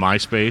band on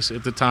MySpace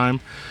at the time,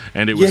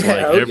 and it was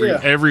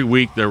every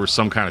week there was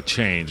some kind of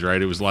change,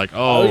 right? It was like,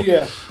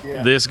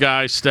 this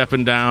guy's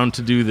stepping down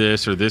to do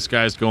this, or this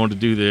guy's going to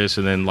do this,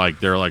 and then like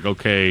they're like,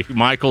 okay,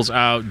 Michael's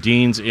out,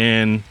 Dean's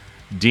in,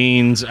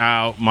 Dean's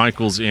out,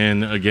 Michael's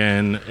in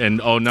again, and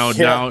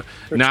now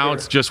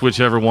it's just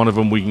whichever one of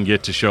them we can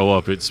get to show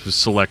up. It's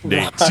select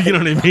dates, you know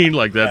what I mean,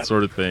 like that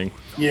sort of thing.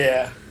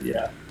 Yeah,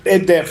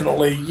 it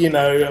definitely,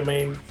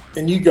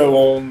 and you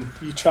go on,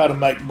 you try to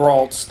make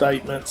broad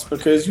statements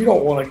because you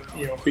don't want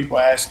to, people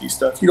ask you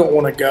stuff. You don't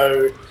want to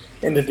go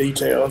into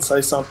detail and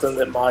say something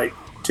that might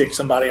tick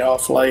somebody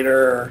off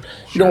later, or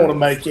you don't want to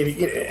make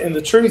any. And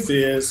the truth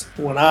is,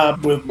 when I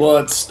with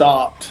Blood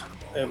stopped,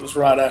 it was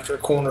right after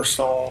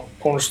Cornerstone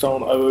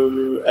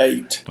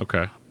 '08.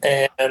 Okay.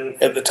 And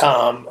at the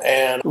time,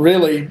 and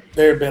really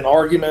there had been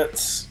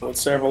arguments with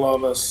several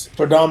of us,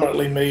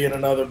 predominantly me and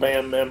another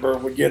band member.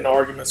 We'd get in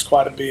arguments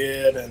quite a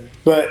bit,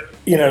 but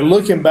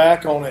looking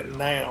back on it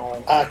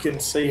now, I can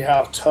see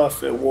how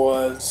tough it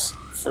was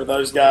for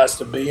those guys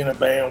to be in a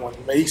band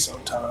with me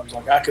sometimes.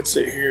 Like, I could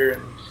sit here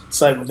and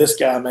say, well, this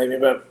guy made me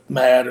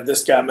mad, or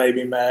this guy made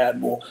me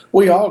mad. Well,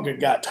 we all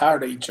got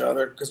tired of each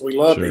other because we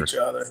loved each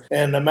other.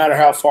 And no matter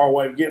how far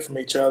away we get from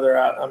each other,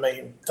 I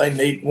mean,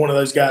 one of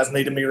those guys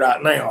needed me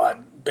right now,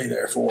 I'd be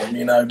there for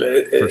them, but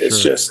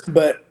it's just,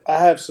 but I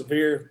have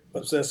severe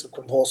obsessive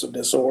compulsive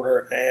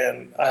disorder,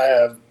 and I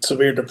have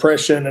severe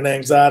depression and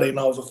anxiety and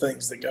all the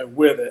things that go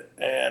with it.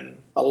 And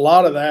a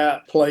lot of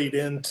that played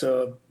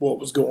into what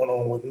was going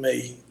on with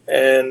me.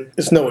 And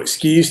it's no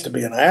excuse to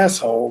be an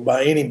asshole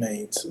by any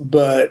means,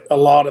 but a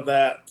lot of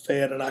that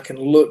fed, and I can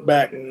look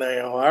back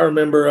now. I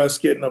remember us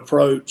getting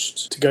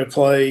approached to go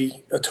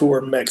play a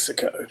tour in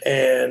Mexico,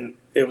 and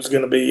it was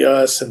going to be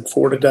us and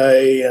For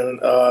Today and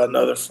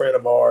another friend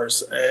of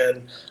ours.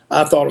 And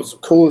I thought it was the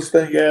coolest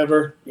thing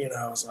ever.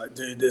 I was like,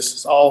 dude, this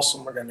is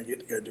awesome. We're going to get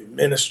to go do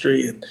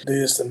ministry and do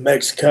this in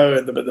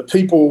Mexico. But the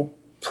people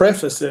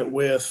preface it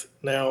with,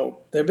 now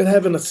they've been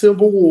having a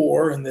civil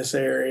war in this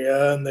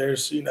area, and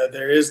there's,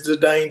 there is the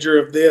danger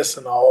of this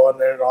and all.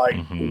 And they're like,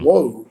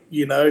 whoa,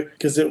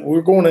 because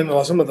we're going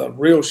into some of the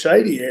real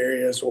shady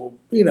areas. Well,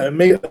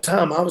 me at the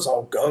time, I was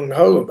all gung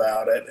ho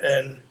about it.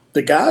 And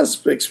the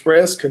guys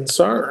expressed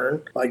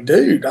concern, like,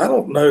 dude, I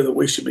don't know that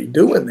we should be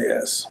doing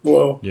this.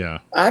 Well,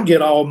 I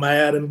get all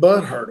mad and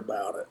butthurt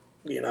about it,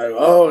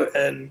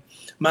 and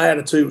my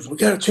attitude was, we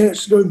got a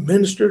chance to go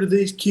minister to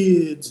these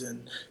kids,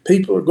 and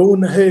people are going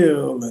to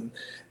hell, and,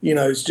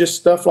 it's just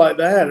stuff like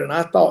that. And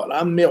I thought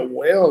I meant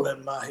well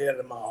in my head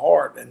and my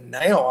heart. And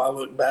now I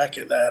look back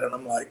at that and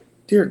I'm like,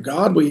 dear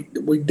God, we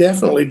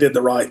definitely did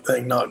the right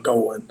thing not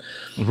going.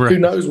 Right. Who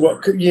knows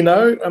what could,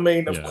 I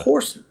mean, of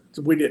course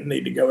we didn't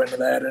need to go into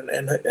that.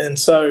 And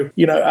so,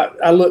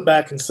 I look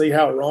back and see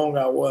how wrong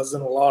I was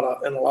in a lot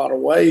of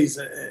ways,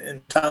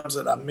 in times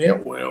that I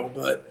meant well.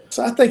 But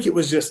so I think it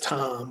was just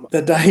time.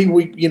 The day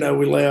we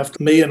left,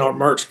 me and our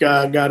merch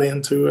guy got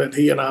into it.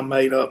 He and I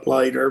made up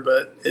later,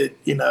 but it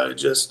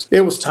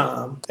was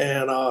time.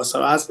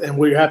 And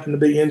we happened to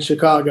be in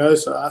Chicago,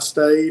 so I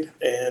stayed,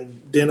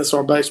 and Dennis,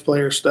 our bass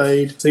player,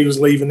 stayed. He was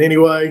leaving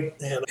anyway,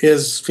 and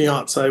his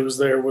fiance was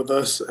there with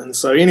us. And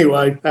so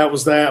anyway, that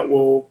was that.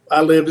 Well,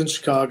 I lived in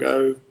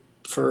Chicago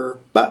for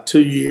about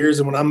 2 years,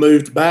 and when I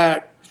moved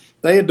back,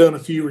 they had done a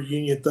few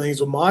reunion things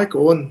with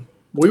Michael, and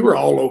we were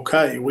all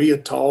okay. We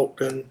had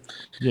talked, and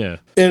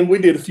we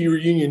did a few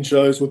reunion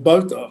shows with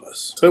both of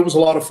us. So it was a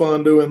lot of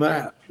fun doing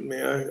that.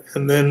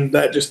 And then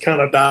that just kind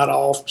of died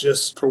off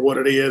just for what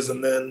it is,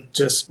 and then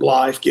just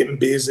life getting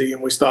busy,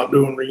 and we stopped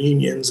doing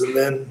reunions. And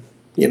then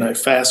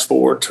fast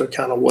forward to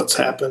kind of what's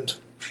happened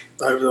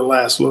over the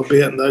last little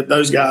bit, and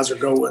those guys are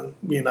going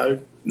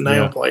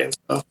now playing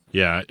stuff.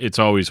 Yeah, it's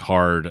always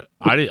hard.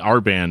 Our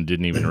band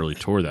didn't even really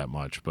tour that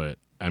much, but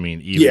I mean,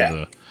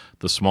 even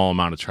the small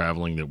amount of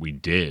traveling that we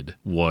did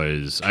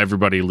was,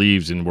 everybody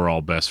leaves and we're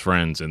all best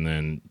friends, and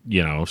then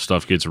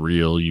stuff gets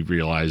real. You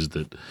realize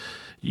that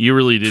you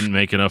really didn't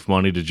make enough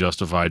money to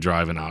justify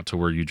driving out to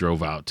where you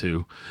drove out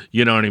to.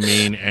 You know what I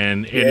mean?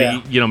 And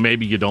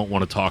maybe you don't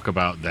want to talk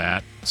about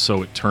that,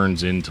 so it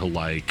turns into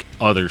like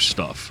other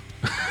stuff.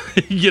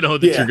 You're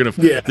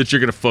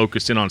gonna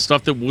focus in on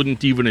stuff that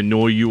wouldn't even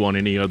annoy you on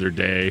any other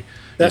day.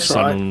 That's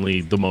suddenly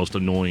the most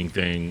annoying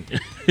thing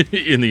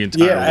in the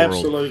entire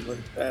world. Absolutely.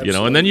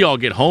 And then you all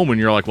get home and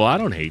you're like, well, I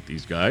don't hate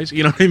these guys.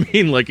 You know what I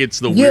mean? Like, it's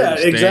the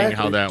weirdest thing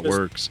how that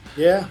works.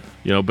 Yeah.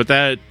 But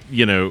that,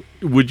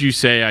 would you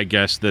say, I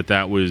guess,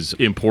 that was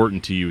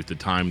important to you at the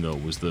time, though,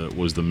 was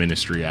the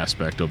ministry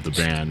aspect of the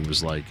band,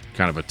 was like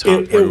kind of a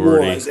top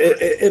priority? It was.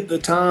 At the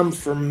time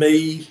for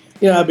me,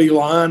 I'd be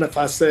lying if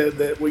I said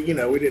that we didn't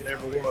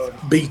ever want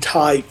to be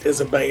tight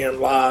as a band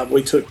live.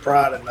 We took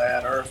pride in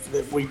that, or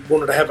if we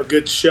wanted to have a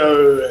good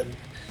show and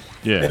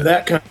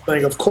that kind of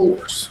thing. Of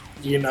course,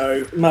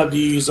 my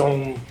views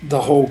on the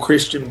whole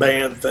Christian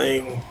band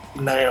thing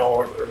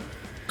now are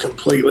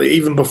completely,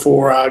 even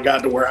before I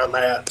got to where I'm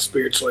at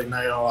spiritually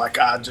now, like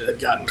I had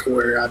gotten to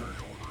where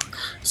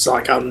it's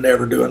like I'll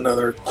never do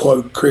another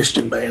quote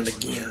Christian band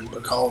again,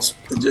 because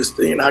it just,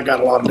 I got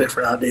a lot of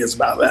different ideas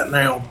about that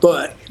now.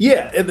 But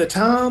at the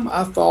time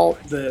I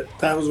thought that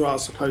was what I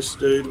was supposed to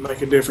do, to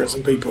make a difference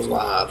in people's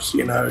lives,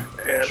 and I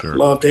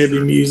loved heavy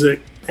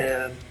music,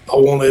 and I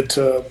wanted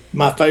to,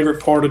 my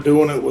favorite part of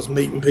doing it was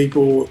meeting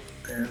people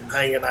and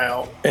hanging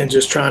out and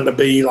just trying to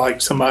be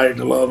like somebody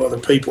to love other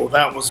people.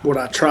 That was what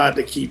I tried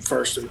to keep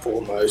first and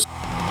foremost.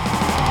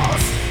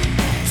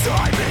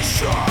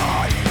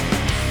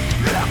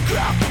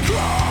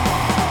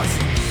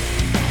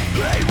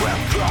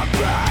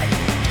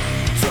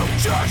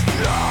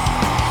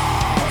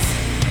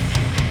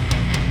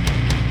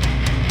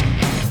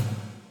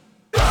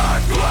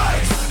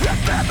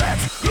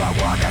 Earthquakes,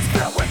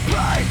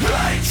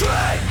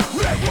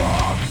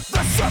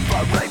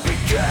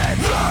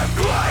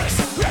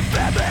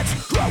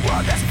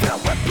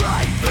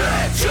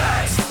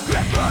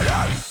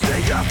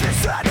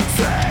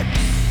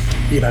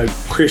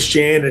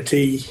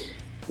 Christianity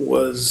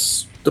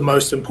was the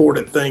most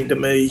important thing to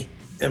me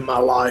in my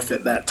life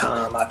at that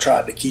time. I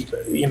tried to keep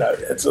it,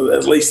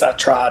 at least I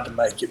tried to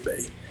make it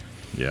be.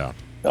 Yeah.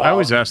 I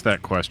always ask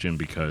that question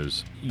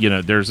because,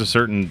 there's a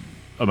certain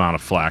amount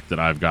of flack that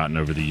I've gotten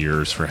over the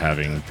years for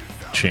having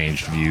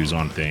changed views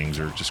on things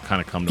or just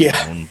kind of come to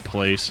my own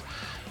place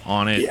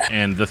on it. Yeah.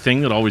 And the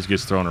thing that always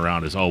gets thrown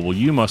around is,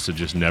 you must have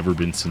just never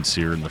been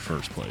sincere in the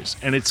first place.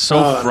 And it's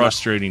so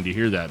frustrating to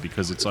hear that,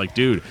 because it's like,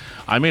 dude,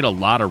 I made a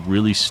lot of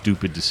really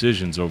stupid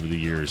decisions over the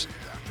years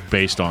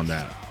based on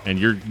that. And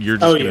you're just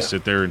going to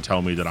sit there and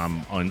tell me that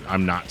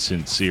I'm not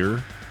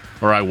sincere,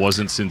 or I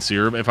wasn't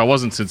sincere. If I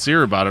wasn't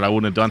sincere about it, I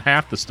wouldn't have done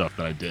half the stuff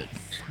that I did.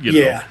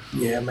 Yeah,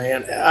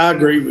 man. I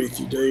agree with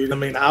you, dude. I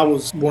mean, I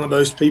was one of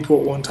those people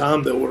at one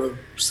time that would have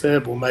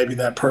said, well, maybe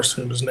that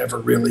person was never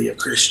really a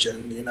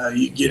Christian.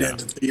 You get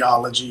into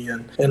theology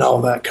and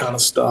all that kind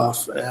of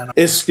stuff. And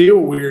it's still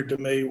weird to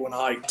me when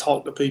I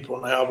talk to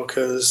people now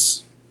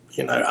because,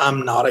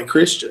 I'm not a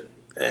Christian.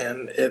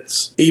 And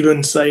it's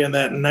even saying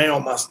that now,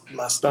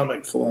 my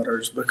stomach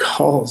flutters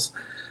because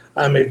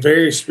I'm a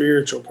very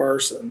spiritual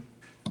person.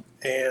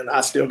 And I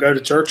still go to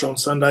church on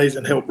Sundays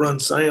and help run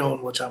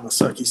sound, which I'm a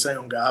sucky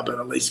sound guy, but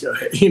at least go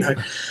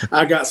ahead.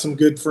 I got some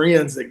good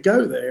friends that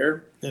go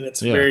there, and it's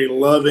very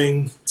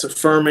loving. It's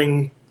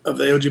affirming of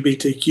the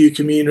LGBTQ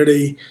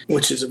community,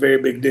 which is a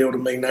very big deal to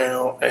me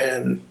now.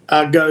 And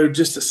I go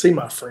just to see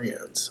my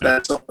friends.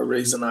 That's the only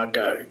reason I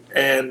go.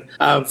 And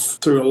I've,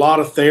 through a lot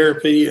of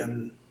therapy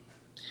and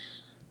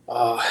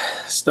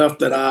stuff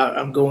that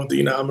I'm going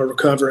through, I'm a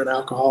recovering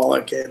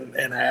alcoholic and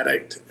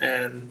addict,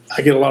 and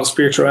I get a lot of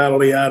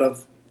spirituality out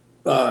of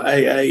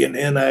AA and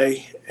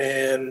NA,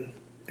 and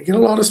I get a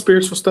lot of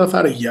spiritual stuff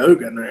out of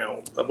yoga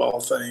now, of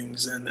all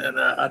things, and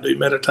I do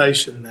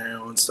meditation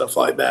now and stuff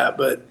like that.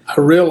 But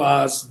I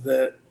realize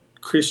that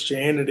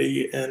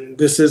Christianity, and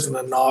this isn't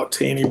a knock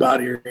to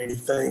anybody or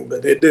anything,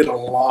 but it did a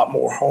lot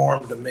more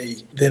harm to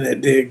me than it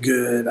did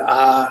good.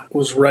 I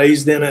was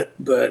raised in it,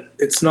 but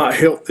it's not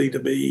healthy to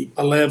be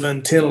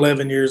 11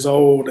 years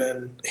old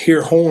and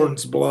hear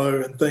horns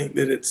blow and think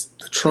that it's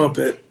the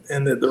trumpet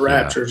and that the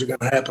raptures are going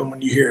to happen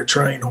when you hear a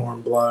train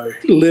horn blow.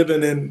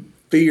 Living in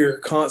fear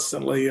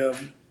constantly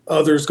of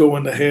others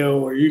going to hell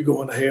or you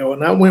going to hell.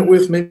 And that went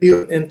with me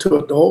into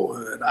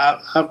adulthood.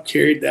 I've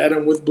carried that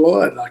in with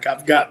blood. Like,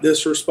 I've got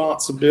this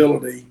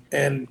responsibility.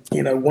 And,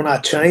 when I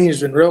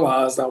changed and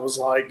realized, I was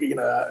like,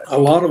 a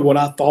lot of what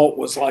I thought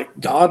was like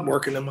God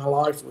working in my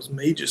life was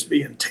me just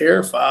being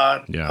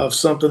terrified of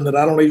something that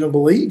I don't even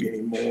believe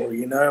anymore,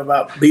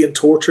 about being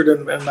tortured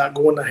and about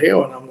going to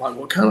hell. And I'm like,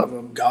 what kind of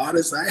a God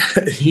is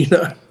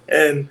that?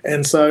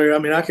 And so, I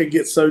mean, I could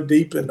get so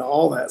deep into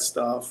all that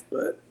stuff,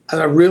 but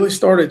I really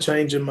started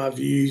changing my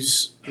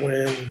views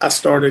when I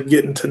started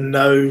getting to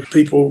know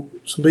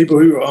some people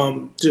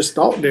who just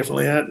thought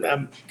differently.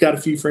 I've got a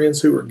few friends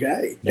who were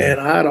gay, and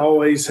I'd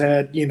always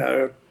had,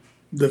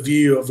 the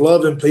view of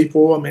loving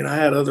people. I mean, I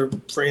had other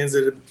friends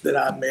that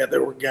I met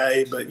that were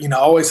gay, but, I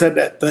always had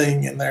that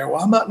thing in there.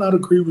 Well, I might not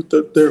agree with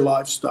their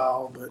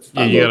lifestyle, but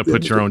you got to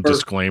put your own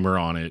disclaimer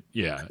on it.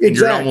 Yeah. Exactly. And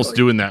you're almost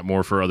doing that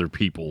more for other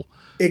people.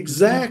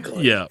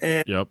 Exactly. Yeah.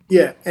 And, yep.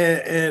 Yeah.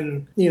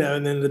 And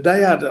then the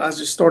day I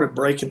just started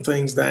breaking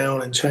things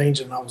down and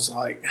changing, I was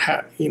like,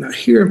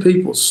 hearing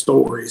people's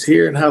stories,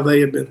 hearing how they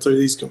had been through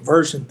these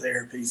conversion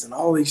therapies and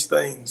all these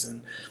things,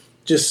 and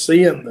just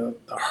seeing the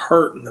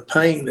hurt and the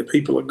pain that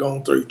people are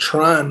going through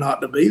trying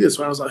not to be this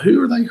way. I was like, who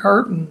are they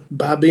hurting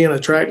by being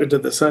attracted to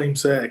the same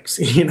sex?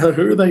 Who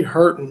are they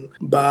hurting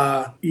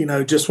by,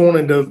 just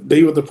wanting to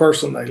be with the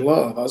person they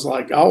love? I was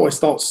like, I always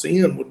thought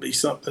sin would be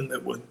something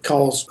that would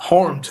cause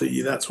harm to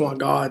you. That's why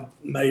God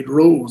made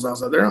rules. I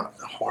was like, they're not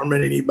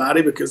harming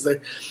anybody because they.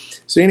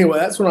 So anyway,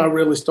 that's when I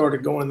really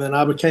started going. Then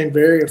I became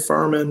very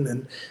affirming,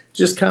 and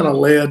just kind of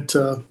led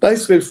to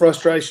basically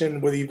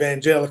frustration with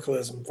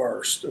evangelicalism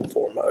first and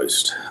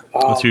foremost.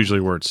 That's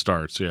usually where it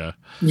starts. Yeah.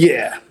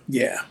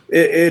 Yeah.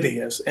 It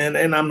is. And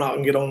I'm not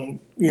going to get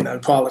on,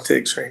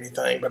 politics or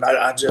anything, but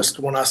I just,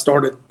 when I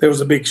started, there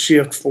was a big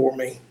shift for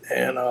me.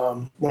 And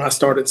when I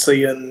started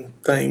seeing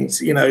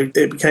things,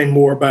 it became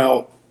more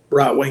about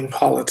right-wing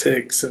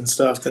politics and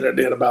stuff than it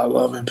did about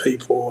loving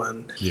people.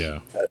 And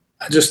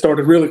I just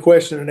started really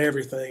questioning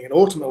everything, and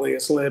ultimately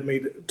it's led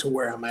me to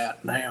where I'm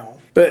at now.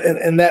 But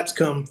and that's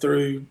come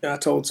through. I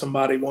told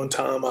somebody one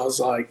time, I was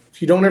like,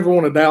 if you don't ever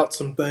want to doubt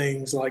some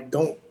things, like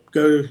don't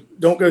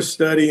go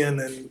studying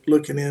and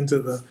looking into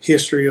the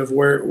history of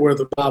where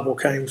the Bible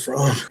came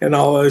from and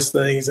all those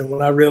things. And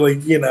when I really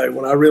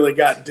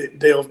got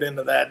delved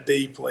into that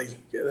deeply,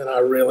 then I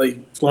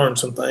really learned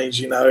some things,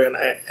 and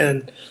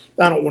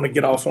I don't want to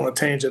get off on a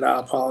tangent. I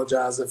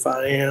apologize if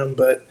I am,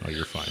 but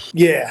you're fine.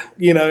 Yeah,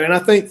 and I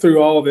think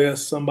through all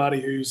this, and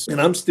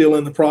I'm still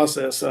in the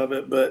process of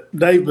it, but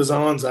Dave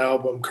Bazan's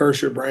album,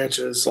 Curse Your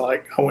Branches,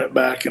 like, I went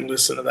back and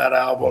listened to that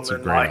album. That's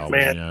and like, album,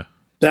 man,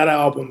 that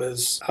album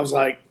I was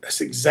like, that's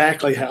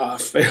exactly how I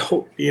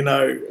felt,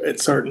 at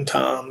certain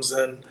times.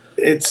 And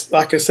it's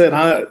like I said,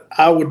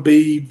 I would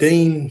be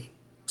Dean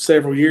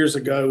several years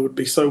ago, would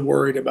be so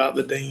worried about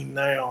the Dean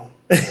now.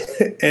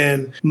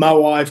 And my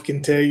wife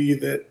can tell you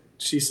that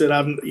she said,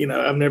 I've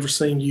never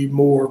seen you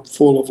more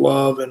full of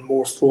love and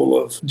more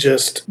full of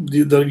just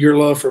your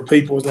love for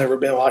people has never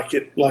been like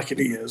it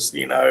is,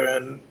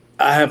 and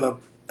I have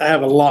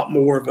a lot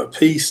more of a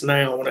peace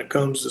now when it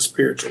comes to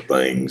spiritual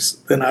things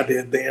than I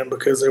did then,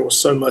 because there was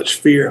so much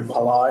fear in my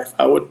life.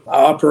 I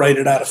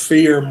operated out of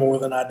fear more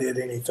than I did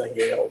anything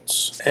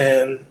else.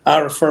 And I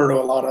refer to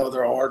a lot of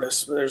other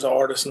artists. There's an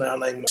artist now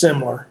named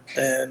Similar,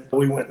 and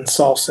we went and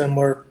saw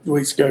Similar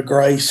weeks ago,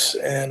 Grace,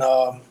 and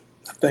I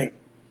think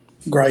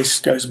Grace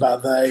goes by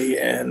they,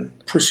 and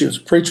she was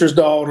a preacher's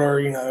daughter,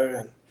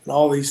 and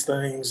all these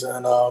things.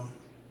 And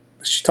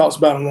she talks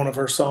about in one of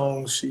her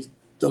songs,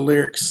 the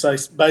lyrics say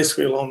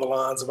basically along the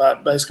lines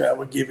about basically I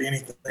would give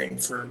anything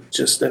for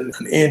just an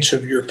inch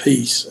of your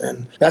peace.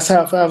 And that's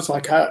how I was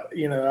like, I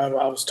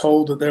was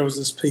told that there was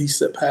this peace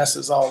that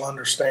passes all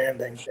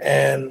understanding.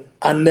 And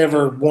I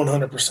never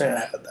 100%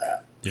 had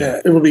that.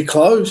 Yeah, it would be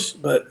close,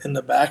 but in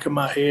the back of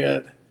my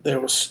head, there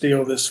was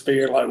still this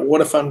fear, like, what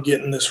if I'm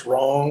getting this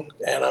wrong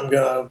and I'm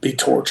going to be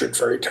tortured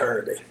for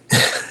eternity?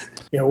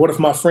 What if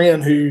my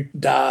friend who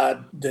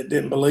died that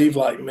didn't believe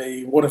like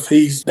me, what if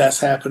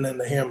that's happening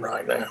to him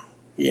right now?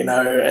 And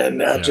I don't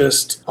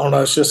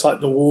know, it's just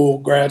like the wool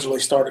gradually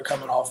started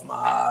coming off my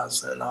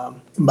eyes. And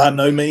I'm by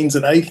no means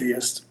an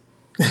atheist,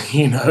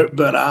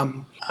 but I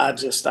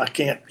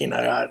can't,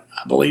 I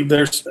believe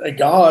there's a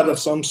God of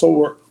some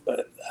sort,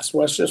 but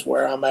that's just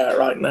where I'm at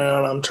right now.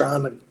 And I'm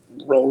trying to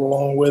roll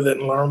along with it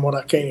and learn what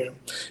I can.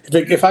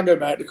 If I go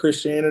back to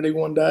Christianity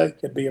one day,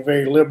 it'd be a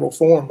very liberal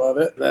form of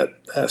it.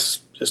 That's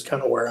just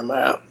kind of where I'm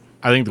at.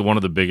 I think that one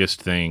of the biggest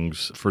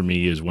things for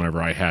me is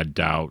whenever I had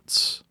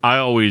doubts, I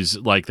always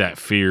like that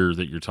fear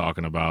that you're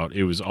talking about.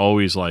 It was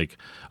always like,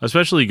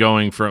 especially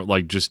going from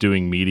like just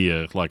doing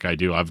media like I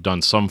do. I've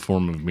done some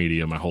form of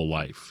media my whole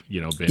life,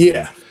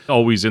 been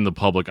always in the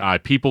public eye.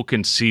 People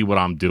can see what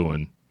I'm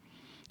doing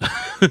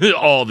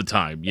all the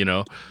time,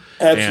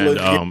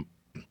 Absolutely. And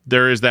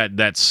there is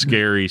that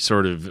scary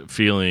sort of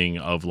feeling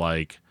of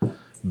like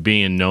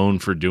being known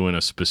for doing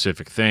a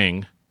specific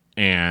thing.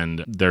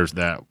 And there's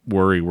that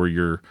worry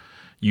where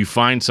you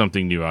find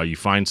something new out, you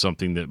find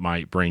something that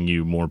might bring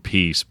you more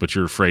peace, but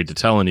you're afraid to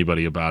tell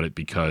anybody about it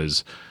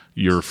because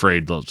you're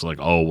afraid that it's like,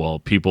 oh, well,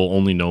 people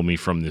only know me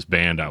from this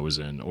band I was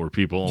in, or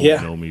people only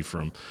know me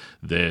from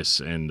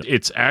this. And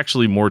it's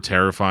actually more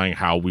terrifying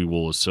how we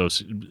will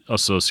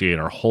associate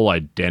our whole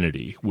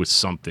identity with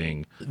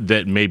something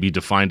that maybe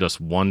defined us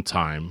one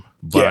time.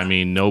 But I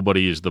mean,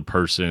 nobody is the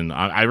person.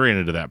 I ran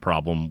into that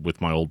problem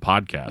with my old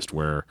podcast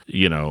where,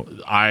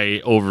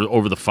 I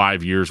over the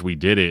 5 years we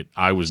did it,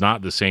 I was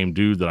not the same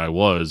dude that I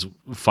was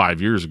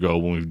 5 years ago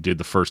when we did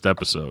the first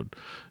episode,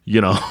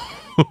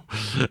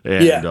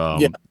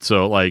 and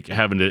so like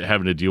having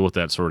to deal with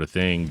that sort of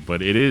thing.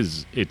 But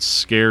it's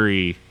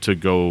scary to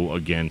go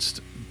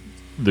against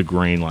the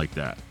grain like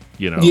that.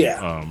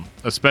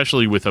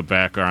 Especially with a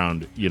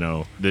background,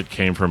 that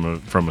came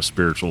from a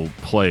spiritual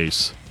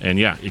place. And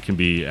it can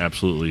be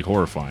absolutely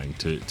horrifying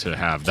to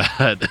have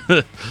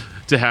that,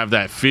 to have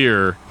that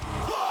fear.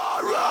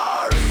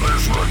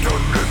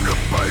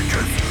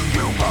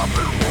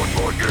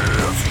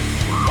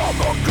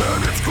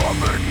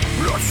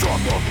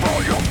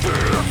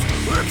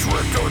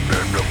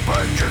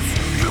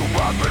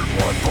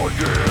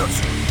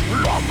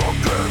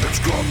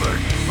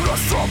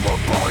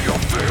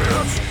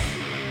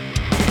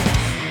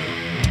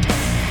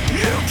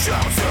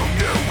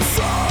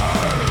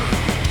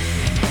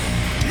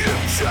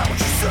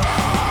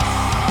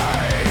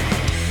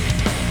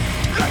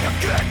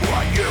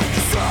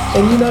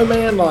 And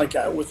man, like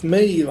with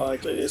me,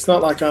 like it's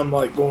not like I'm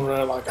like going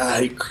around like I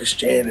hate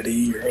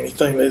Christianity or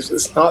anything.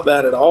 It's not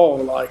that at all.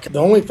 Like the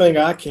only thing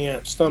I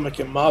can't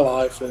stomach in my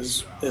life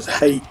is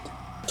hate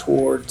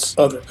towards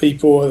other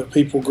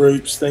people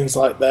groups, things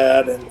like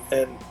that,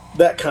 and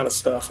that kind of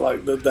stuff.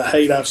 Like the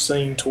hate I've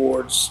seen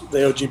towards the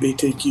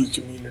LGBTQ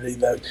community,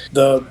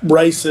 the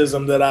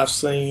racism that I've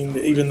seen,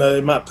 even though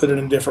they might put it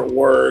in different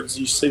words,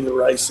 you see the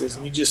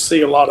racism. You just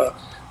see a lot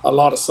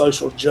of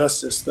social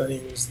justice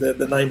things that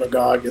the name of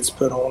God gets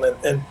put on it.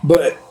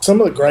 But some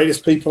of the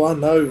greatest people I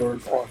know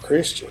are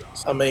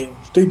Christians. I mean,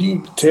 did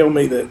you tell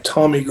me that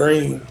Tommy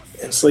Green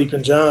in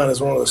Sleeping John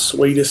is one of the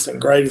sweetest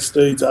and greatest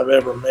dudes I've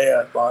ever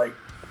met? Like,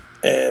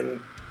 and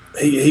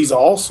he's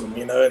awesome,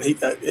 and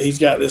he's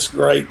got this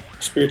great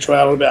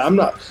spirituality. But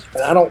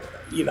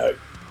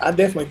I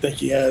definitely think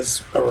he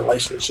has a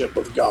relationship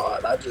with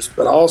God.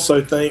 But I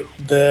also think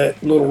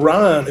that little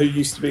Ryan, who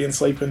used to be in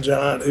Sleeping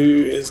John, who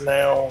is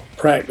now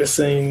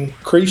practicing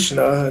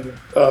Krishna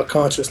and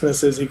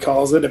consciousness, as he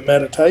calls it, and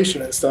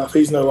meditation and stuff,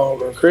 he's no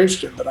longer a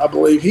Christian. But I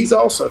believe he's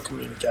also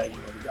communicating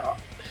with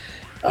God.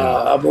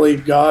 I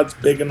believe God's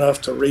big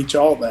enough to reach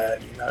all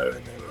that,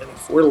 and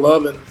if we're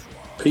loving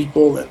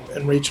people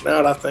and reaching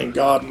out, I think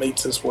God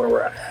meets us where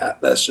we're at.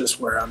 That's just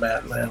where I'm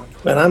at now.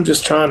 And I'm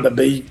just trying to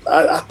be,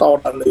 I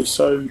thought I knew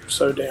so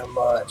damn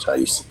much. I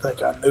used to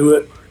think I knew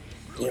it,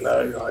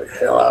 like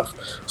hell, I've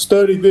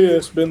studied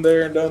this, been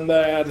there and done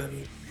that,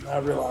 and I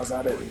realized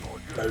I didn't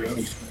know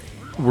anything.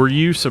 Were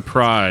you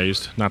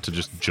surprised, not to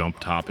just jump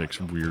topics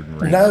weird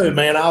and random? No,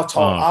 man, I'll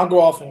talk. I'll go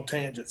off on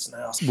tangents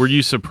now. Were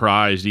you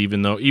surprised,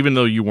 even though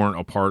you weren't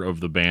a part of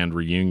the band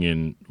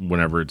reunion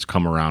whenever it's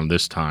come around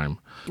this time,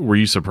 were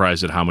you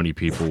surprised at how many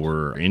people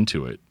were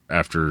into it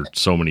after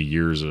so many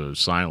years of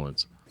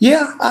silence?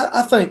 Yeah,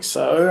 I think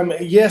so. I mean,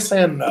 yes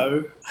and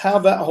no. How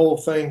that whole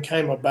thing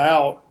came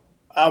about,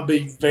 I'll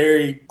be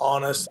very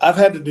honest. I've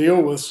had to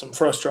deal with some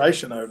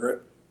frustration over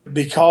it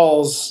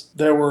because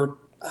there were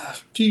a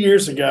few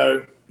years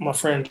ago, my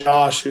friend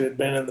Josh, who had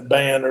been in the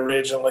band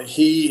originally,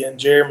 he and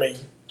Jeremy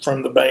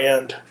from the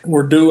band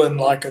were doing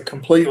like a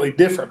completely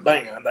different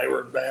band. They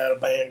had a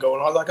band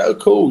going. I was like, oh,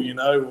 cool. You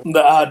know,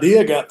 the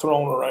idea got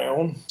thrown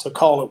around to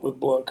call it With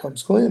Blood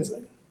Comes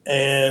Cleansing.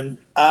 And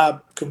I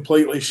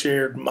completely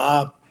shared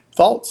my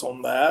thoughts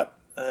on that.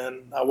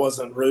 And I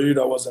wasn't rude.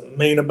 I wasn't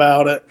mean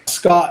about it.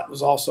 Scott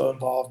was also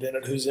involved in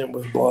it, who's in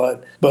With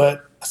Blood.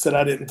 But I said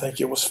I didn't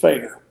think it was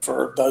fair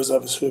for those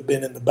of us who had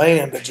been in the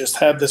band to just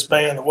have this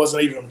band that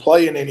wasn't even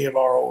playing any of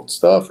our old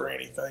stuff or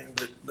anything,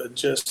 but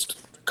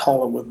just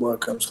call it With Blood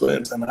Comes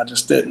Cleansing. I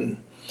just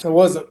didn't. It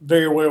wasn't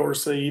very well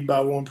received by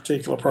one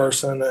particular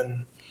person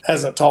and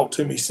hasn't talked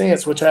to me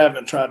since, which I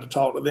haven't tried to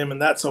talk to them,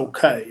 and that's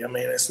okay. I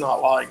mean, it's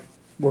not like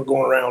we're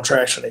going around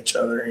trashing each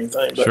other or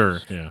anything. But,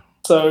 sure, yeah.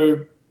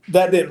 So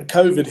that didn't,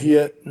 COVID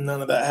hit, and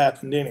none of that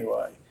happened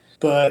anyway.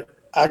 But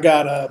I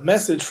got a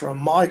message from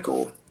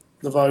Michael,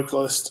 the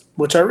vocalist,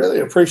 which I really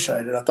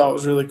appreciated. I thought it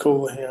was really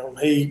cool of him.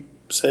 He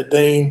said,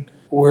 Dean,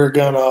 we've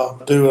been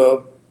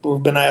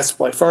asked to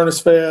play Furnace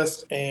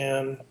Fest,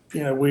 and,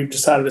 you know, we've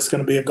decided it's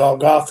going to be a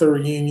Golgotha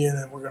reunion,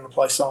 and we're going to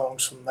play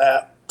songs from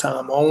that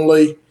time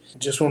only.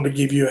 Just wanted to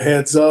give you a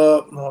heads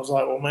up. And I was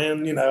like, well,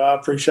 man, you know, I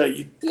appreciate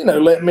you,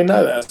 letting me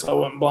know that. So I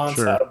wasn't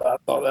blindsided about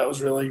it. I thought that was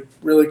really,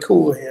 really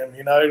cool of him,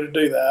 to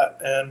do that.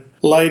 And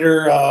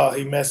later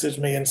he messaged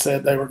me and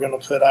said they were going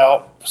to put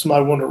out,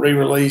 somebody wanted to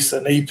re-release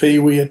an EP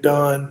we had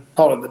done,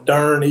 called it the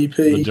Dern EP.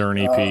 The Dern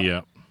EP,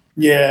 yeah.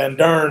 Yeah, and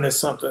Dern is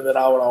something that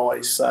I would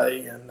always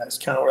say, and that's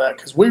kind of where that,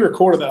 because we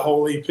recorded that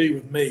whole EP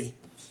with me.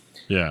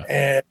 Yeah.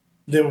 And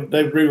then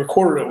they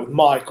re-recorded it with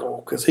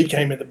Michael because he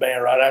came in the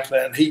band right after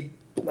that, and he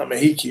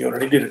killed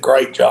it. He did a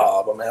great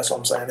job. I mean, that's what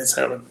I'm saying. It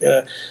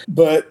sounded,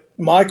 But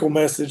Michael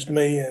messaged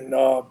me and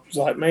was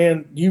like,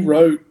 man, you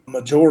wrote the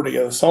majority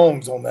of the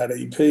songs on that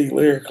EP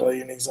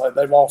lyrically. And he's like,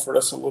 they've offered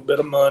us a little bit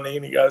of money.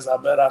 And he goes, I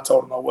bet. I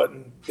told him I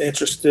wasn't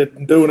interested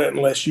in doing it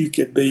unless you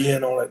could be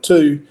in on it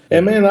too.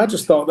 And man, I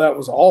just thought that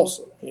was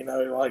awesome.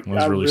 That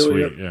was really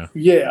sweet. Yeah.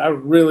 Yeah, I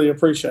really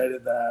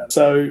appreciated that.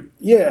 So,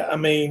 yeah, I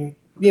mean,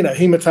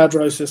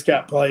 Hematidrosis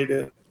got played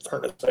at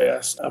Furnace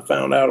Fest. I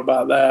found out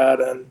about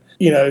that. And,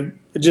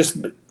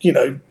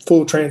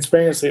 full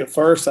transparency at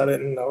first, I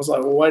was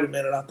like, well, wait a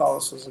minute. I thought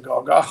this was a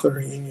Golgotha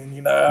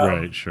reunion,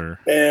 Right, sure.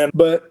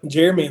 But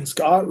Jeremy and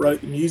Scott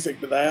wrote the music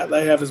to that.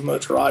 They have as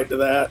much right to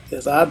that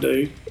as I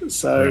do.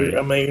 So, right.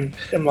 I mean,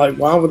 I'm like,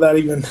 why would that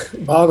even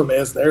bother me?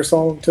 It's their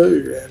song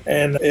too.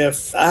 And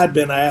if I'd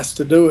been asked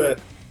to do it,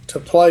 to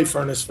play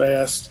Furnace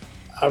Fest,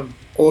 I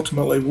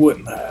ultimately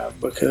wouldn't have,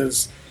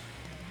 because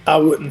I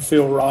wouldn't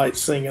feel right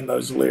singing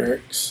those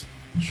lyrics.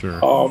 Sure.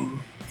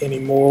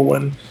 Anymore,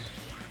 when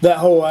that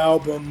whole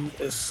album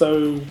is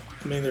so,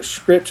 there's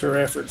scripture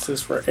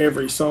references for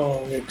every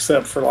song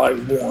except for like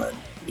one,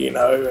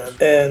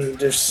 and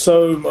there's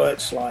so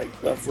much like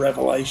of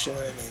revelation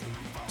and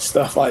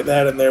stuff like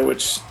that in there,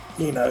 which,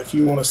 if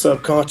you want to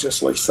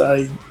subconsciously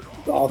say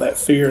all that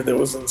fear that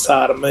was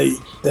inside of me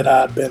that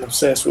I'd been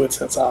obsessed with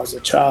since I was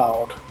a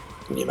child,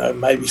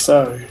 maybe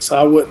so. So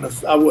I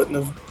wouldn't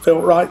have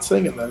felt right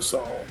singing those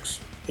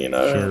songs,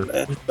 Sure.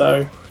 and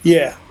so,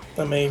 yeah.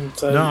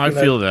 I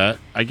feel that.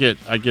 I get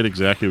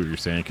exactly what you're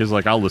saying, because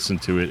like I'll listen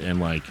to it and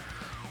like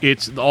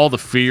it's all the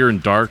fear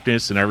and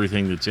darkness and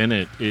everything that's in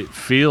it. It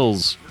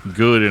feels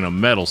good in a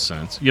metal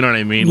sense. You know what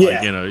I mean?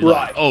 Yeah, like, right.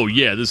 Like, oh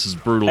yeah, this is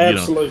brutal.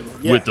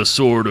 Absolutely, with the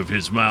sword of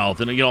his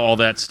mouth, and all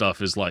that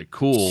stuff is like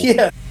cool.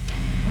 Yeah.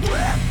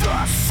 With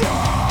the sword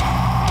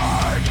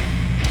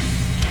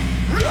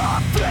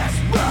of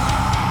his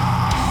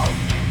mouth,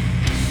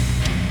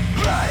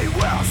 they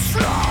will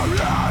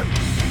slaughter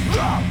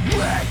the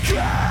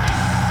wicked.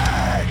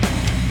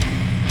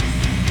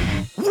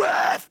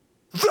 With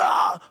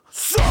the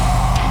sword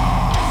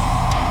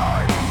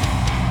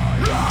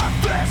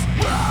of his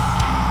mouth,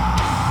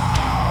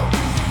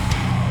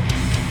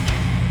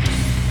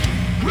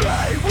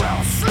 they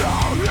will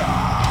slaughter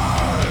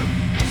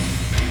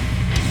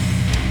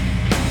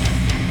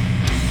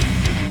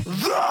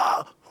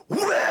the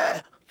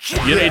wicked.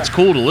 Yeah, it's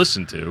cool to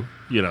listen to,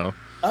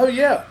 Oh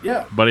yeah,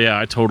 yeah. But yeah,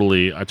 I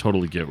totally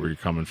get where you're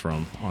coming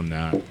from on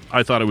that.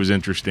 I thought it was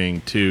interesting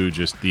too,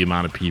 just the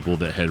amount of people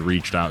that had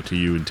reached out to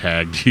you and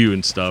tagged you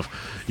and stuff,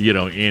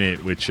 in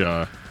it, which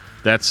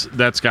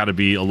that's got to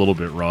be a little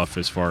bit rough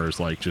as far as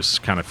like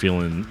just kind of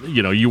feeling,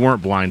 you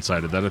weren't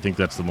blindsided. That I think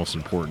that's the most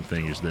important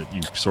thing, is that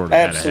you sort of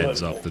had a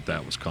heads up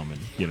that was coming,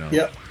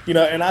 Yep.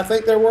 And I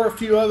think there were a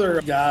few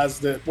other guys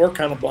that were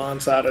kind of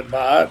blindsided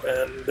by it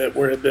and that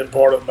had been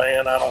part of the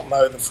band. I don't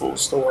know the full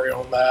story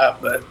on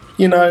that, but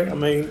I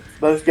mean,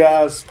 those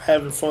guys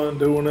having fun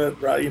doing it,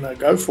 right?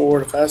 Go for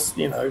it. If that's,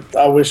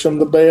 I wish them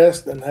the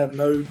best and have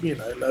no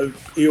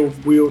ill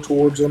will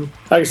towards them.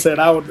 Like I said,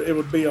 it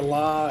would be a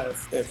lie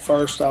if at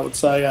first I would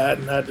say I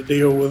hadn't had to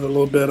deal with a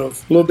little bit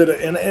of,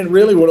 and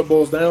really what it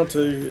boils down to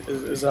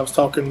is I was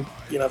talking,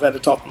 I've had to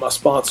talk to my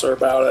sponsor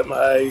about it,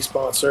 my A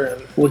sponsor,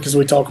 and because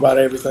we talk about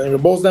everything.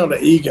 It boils down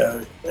to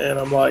ego. And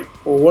I'm like,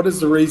 well, what is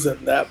the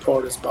reason that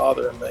part is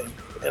bothering me?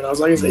 And I was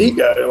like, it's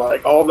ego.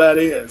 Like, all that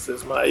is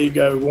my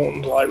ego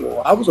wanting to, like,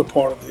 well, I was a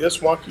part of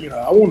this. Why,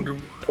 I wanted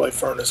to play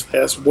Furnace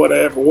Fest,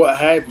 whatever, what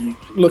have you.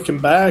 Looking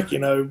back,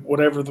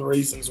 whatever the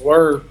reasons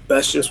were,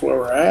 that's just where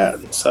we're at.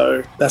 And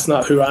so that's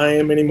not who I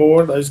am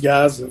anymore. Those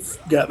guys have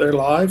got their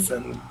life,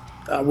 and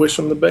I wish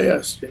them the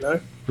best,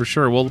 For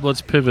sure. Well,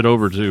 let's pivot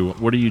over to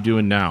what are you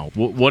doing now?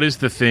 What is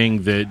the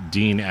thing that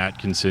Dean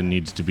Atkinson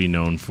needs to be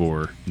known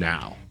for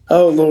now?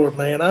 Oh, Lord,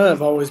 man, I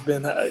have always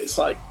been, it's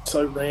like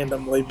so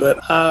randomly, but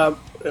I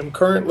am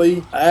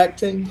currently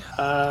acting.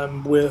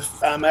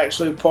 I'm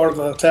actually part of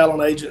a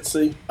talent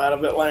agency out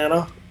of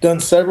Atlanta. Done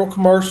several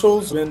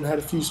commercials, had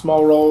a few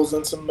small roles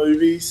in some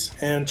movies,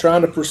 and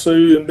trying to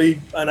pursue and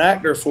be an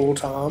actor full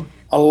time,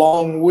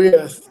 along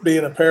with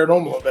being a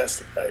paranormal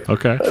investigator.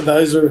 Okay.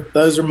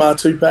 Those are my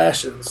two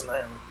passions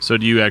now. So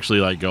do you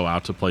actually like go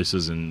out to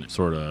places and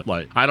sort of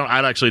like, I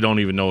actually don't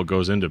even know what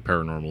goes into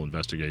paranormal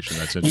investigation.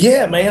 That's interesting.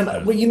 Yeah, man.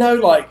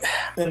 Well,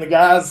 and the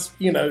guys,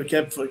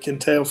 can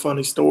tell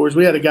funny stories.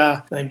 We had a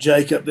guy named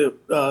Jacob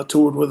that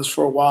toured with us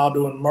for a while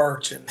doing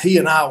merch, and he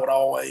and I would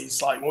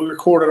always, like, when we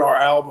recorded our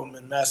album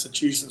in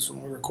Massachusetts,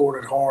 when we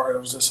recorded Horror, it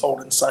was this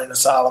old insane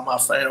asylum I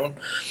found.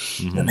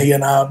 Mm-hmm. And he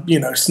and I,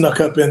 snuck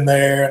up in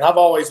there, and I've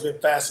always been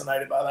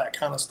fascinated by that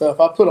kind of stuff.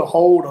 I put a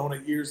hold on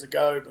it years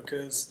ago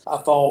because I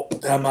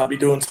thought I might be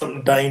doing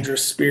something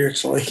dangerous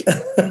spiritually.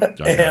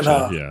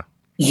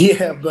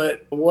 Yeah,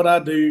 but what I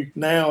do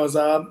now is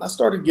I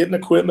started getting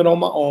equipment on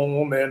my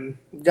own and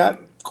got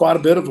quite a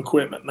bit of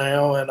equipment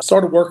now, and I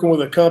started working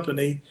with a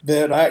company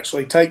that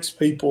actually takes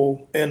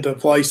people into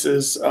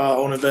places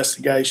on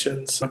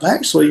investigations. I've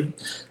actually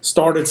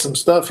started some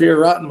stuff here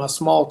right in my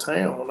small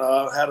town.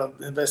 I had an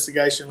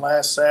investigation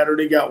last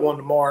Saturday, got one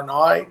tomorrow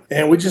night,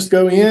 and we just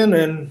go in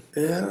and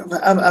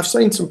I've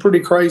seen some pretty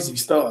crazy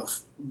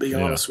stuff. Be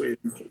honest with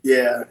you.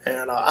 Yeah.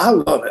 And I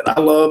love it. I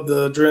love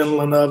the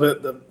adrenaline of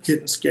it, the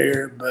getting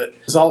scared, but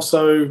there's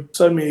also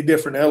so many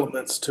different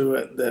elements to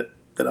it that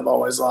I've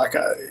always liked.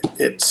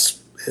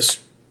 It's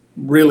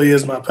really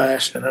is my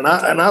passion. And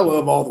I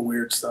love all the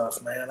weird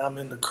stuff, man. I'm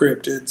into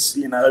cryptids,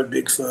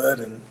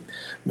 Bigfoot, and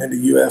I'm into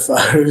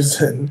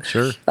UFOs, and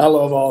sure. I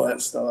love all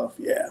that stuff.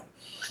 Yeah.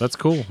 That's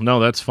cool. No,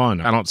 that's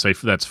fun. I don't say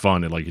that's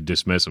fun like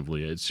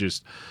dismissively. It's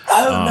just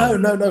no, I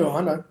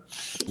know.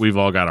 We've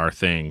all got our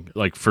thing.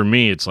 Like for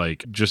me, it's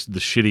like just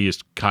the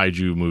shittiest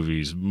kaiju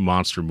movies,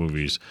 monster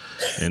movies,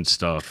 and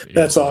stuff.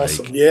 That's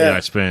awesome. Yeah. I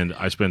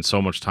spend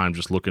so much time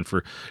just looking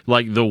for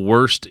like the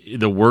worse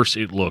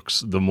it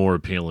looks, the more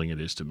appealing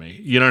it is to me.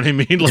 You know what I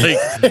mean? Like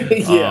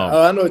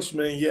yeah, I know what you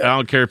mean. Yeah. I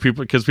don't care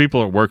because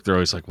people at work, they're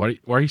always like, why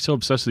are you so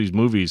obsessed with these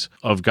movies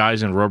of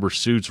guys in rubber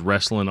suits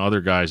wrestling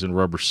other guys in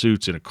rubber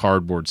suits in a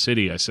cardboard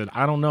city? I said,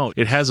 I don't know.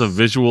 It has a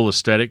visual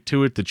aesthetic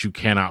to it that you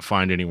cannot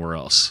find anywhere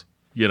else.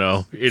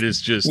 It is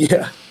just,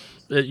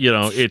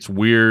 it's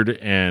weird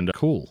and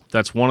cool.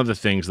 That's one of the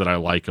things that I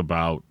like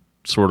about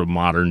sort of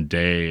modern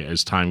day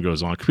as time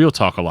goes on. People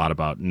talk a lot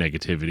about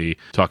negativity,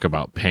 talk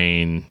about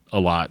pain a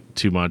lot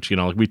too much.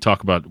 We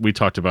talked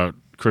about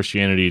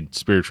Christianity,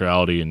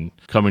 spirituality, and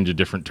coming to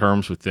different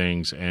terms with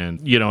things.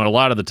 And, a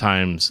lot of the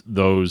times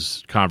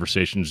those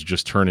conversations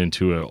just turn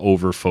into an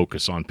over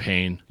focus on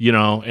pain,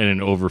 and an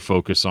over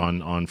focus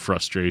on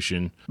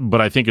frustration.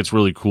 But I think it's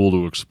really cool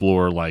to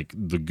explore like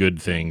the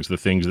good things, the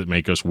things that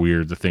make us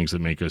weird, the things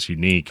that make us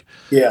unique,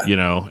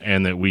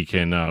 and that we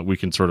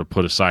can sort of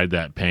put aside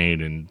that pain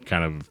and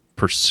kind of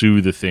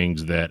pursue the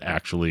things that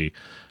actually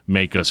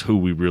make us who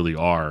we really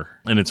are.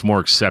 And it's more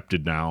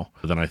accepted now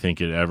than I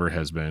think it ever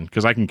has been,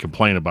 because I can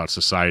complain about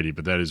society,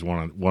 but that is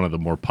one of the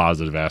more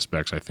positive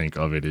aspects I think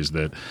of it, is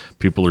that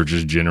people are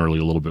just generally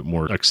a little bit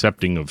more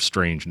accepting of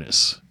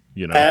strangeness.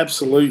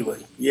 Absolutely.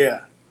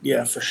 Yeah,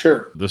 for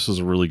sure. This was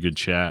a really good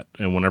chat,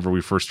 and whenever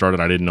we first started,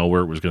 I didn't know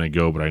where it was going to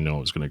go, but I know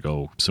it was going to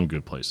go some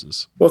good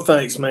places. Well,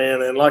 thanks,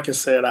 man. And like I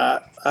said,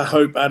 I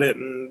hope I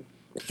didn't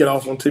get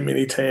off on too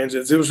many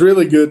tangents. It was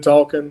really good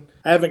talking.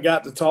 I haven't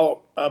got to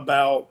talk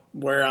about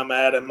where I'm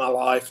at in my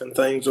life and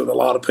things with a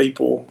lot of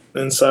people.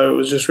 And so it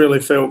was just really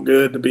felt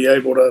good to be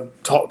able to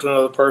talk to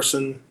another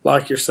person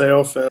like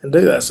yourself and do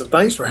that. So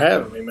thanks for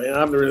having me, man.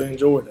 I've really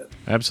enjoyed it.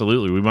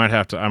 Absolutely. I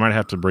might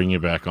have to bring you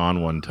back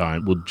on one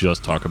time. We'll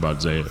just talk about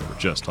Zaya, or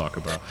just talk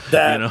about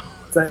that.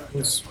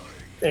 Sounds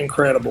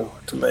incredible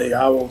to me.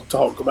 I will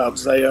talk about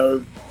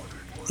Zayo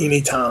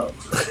anytime.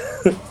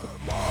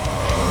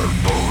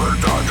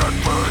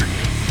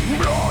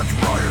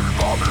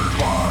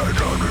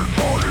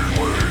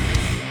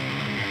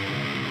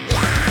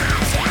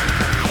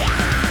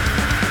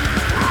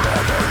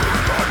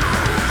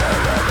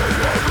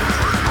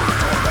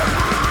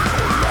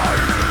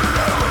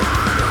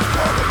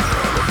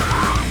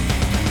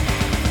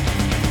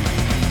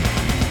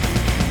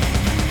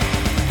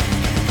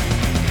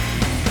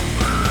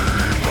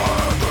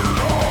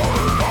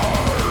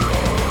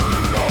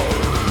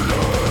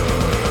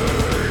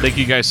 Thank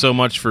you guys so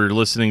much for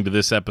listening to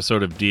this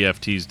episode of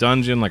DFT's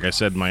Dungeon. Like I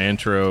said in my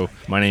intro,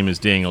 my name is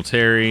Daniel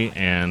Terry,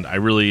 and I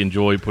really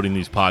enjoy putting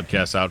these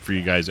podcasts out for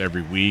you guys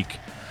every week.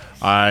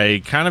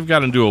 I kind of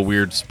got into a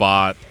weird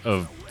spot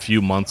a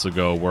few months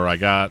ago where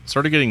I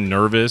started getting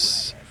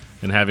nervous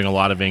and having a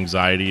lot of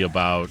anxiety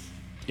about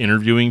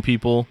interviewing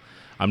people.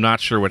 I'm not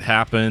sure what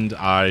happened.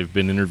 I've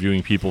been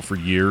interviewing people for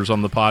years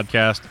on the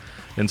podcast,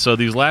 and so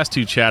these last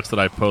 2 chats that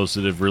I've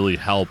posted have really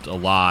helped a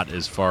lot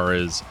as far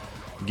as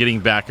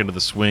getting back into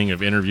the swing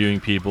of interviewing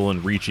people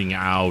and reaching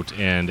out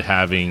and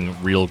having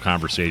real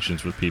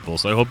conversations with people.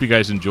 So I hope you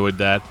guys enjoyed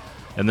that,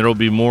 and there will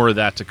be more of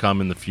that to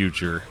come in the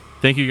future.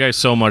 Thank you guys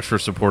so much for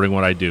supporting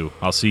what I do.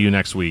 I'll see you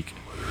next week.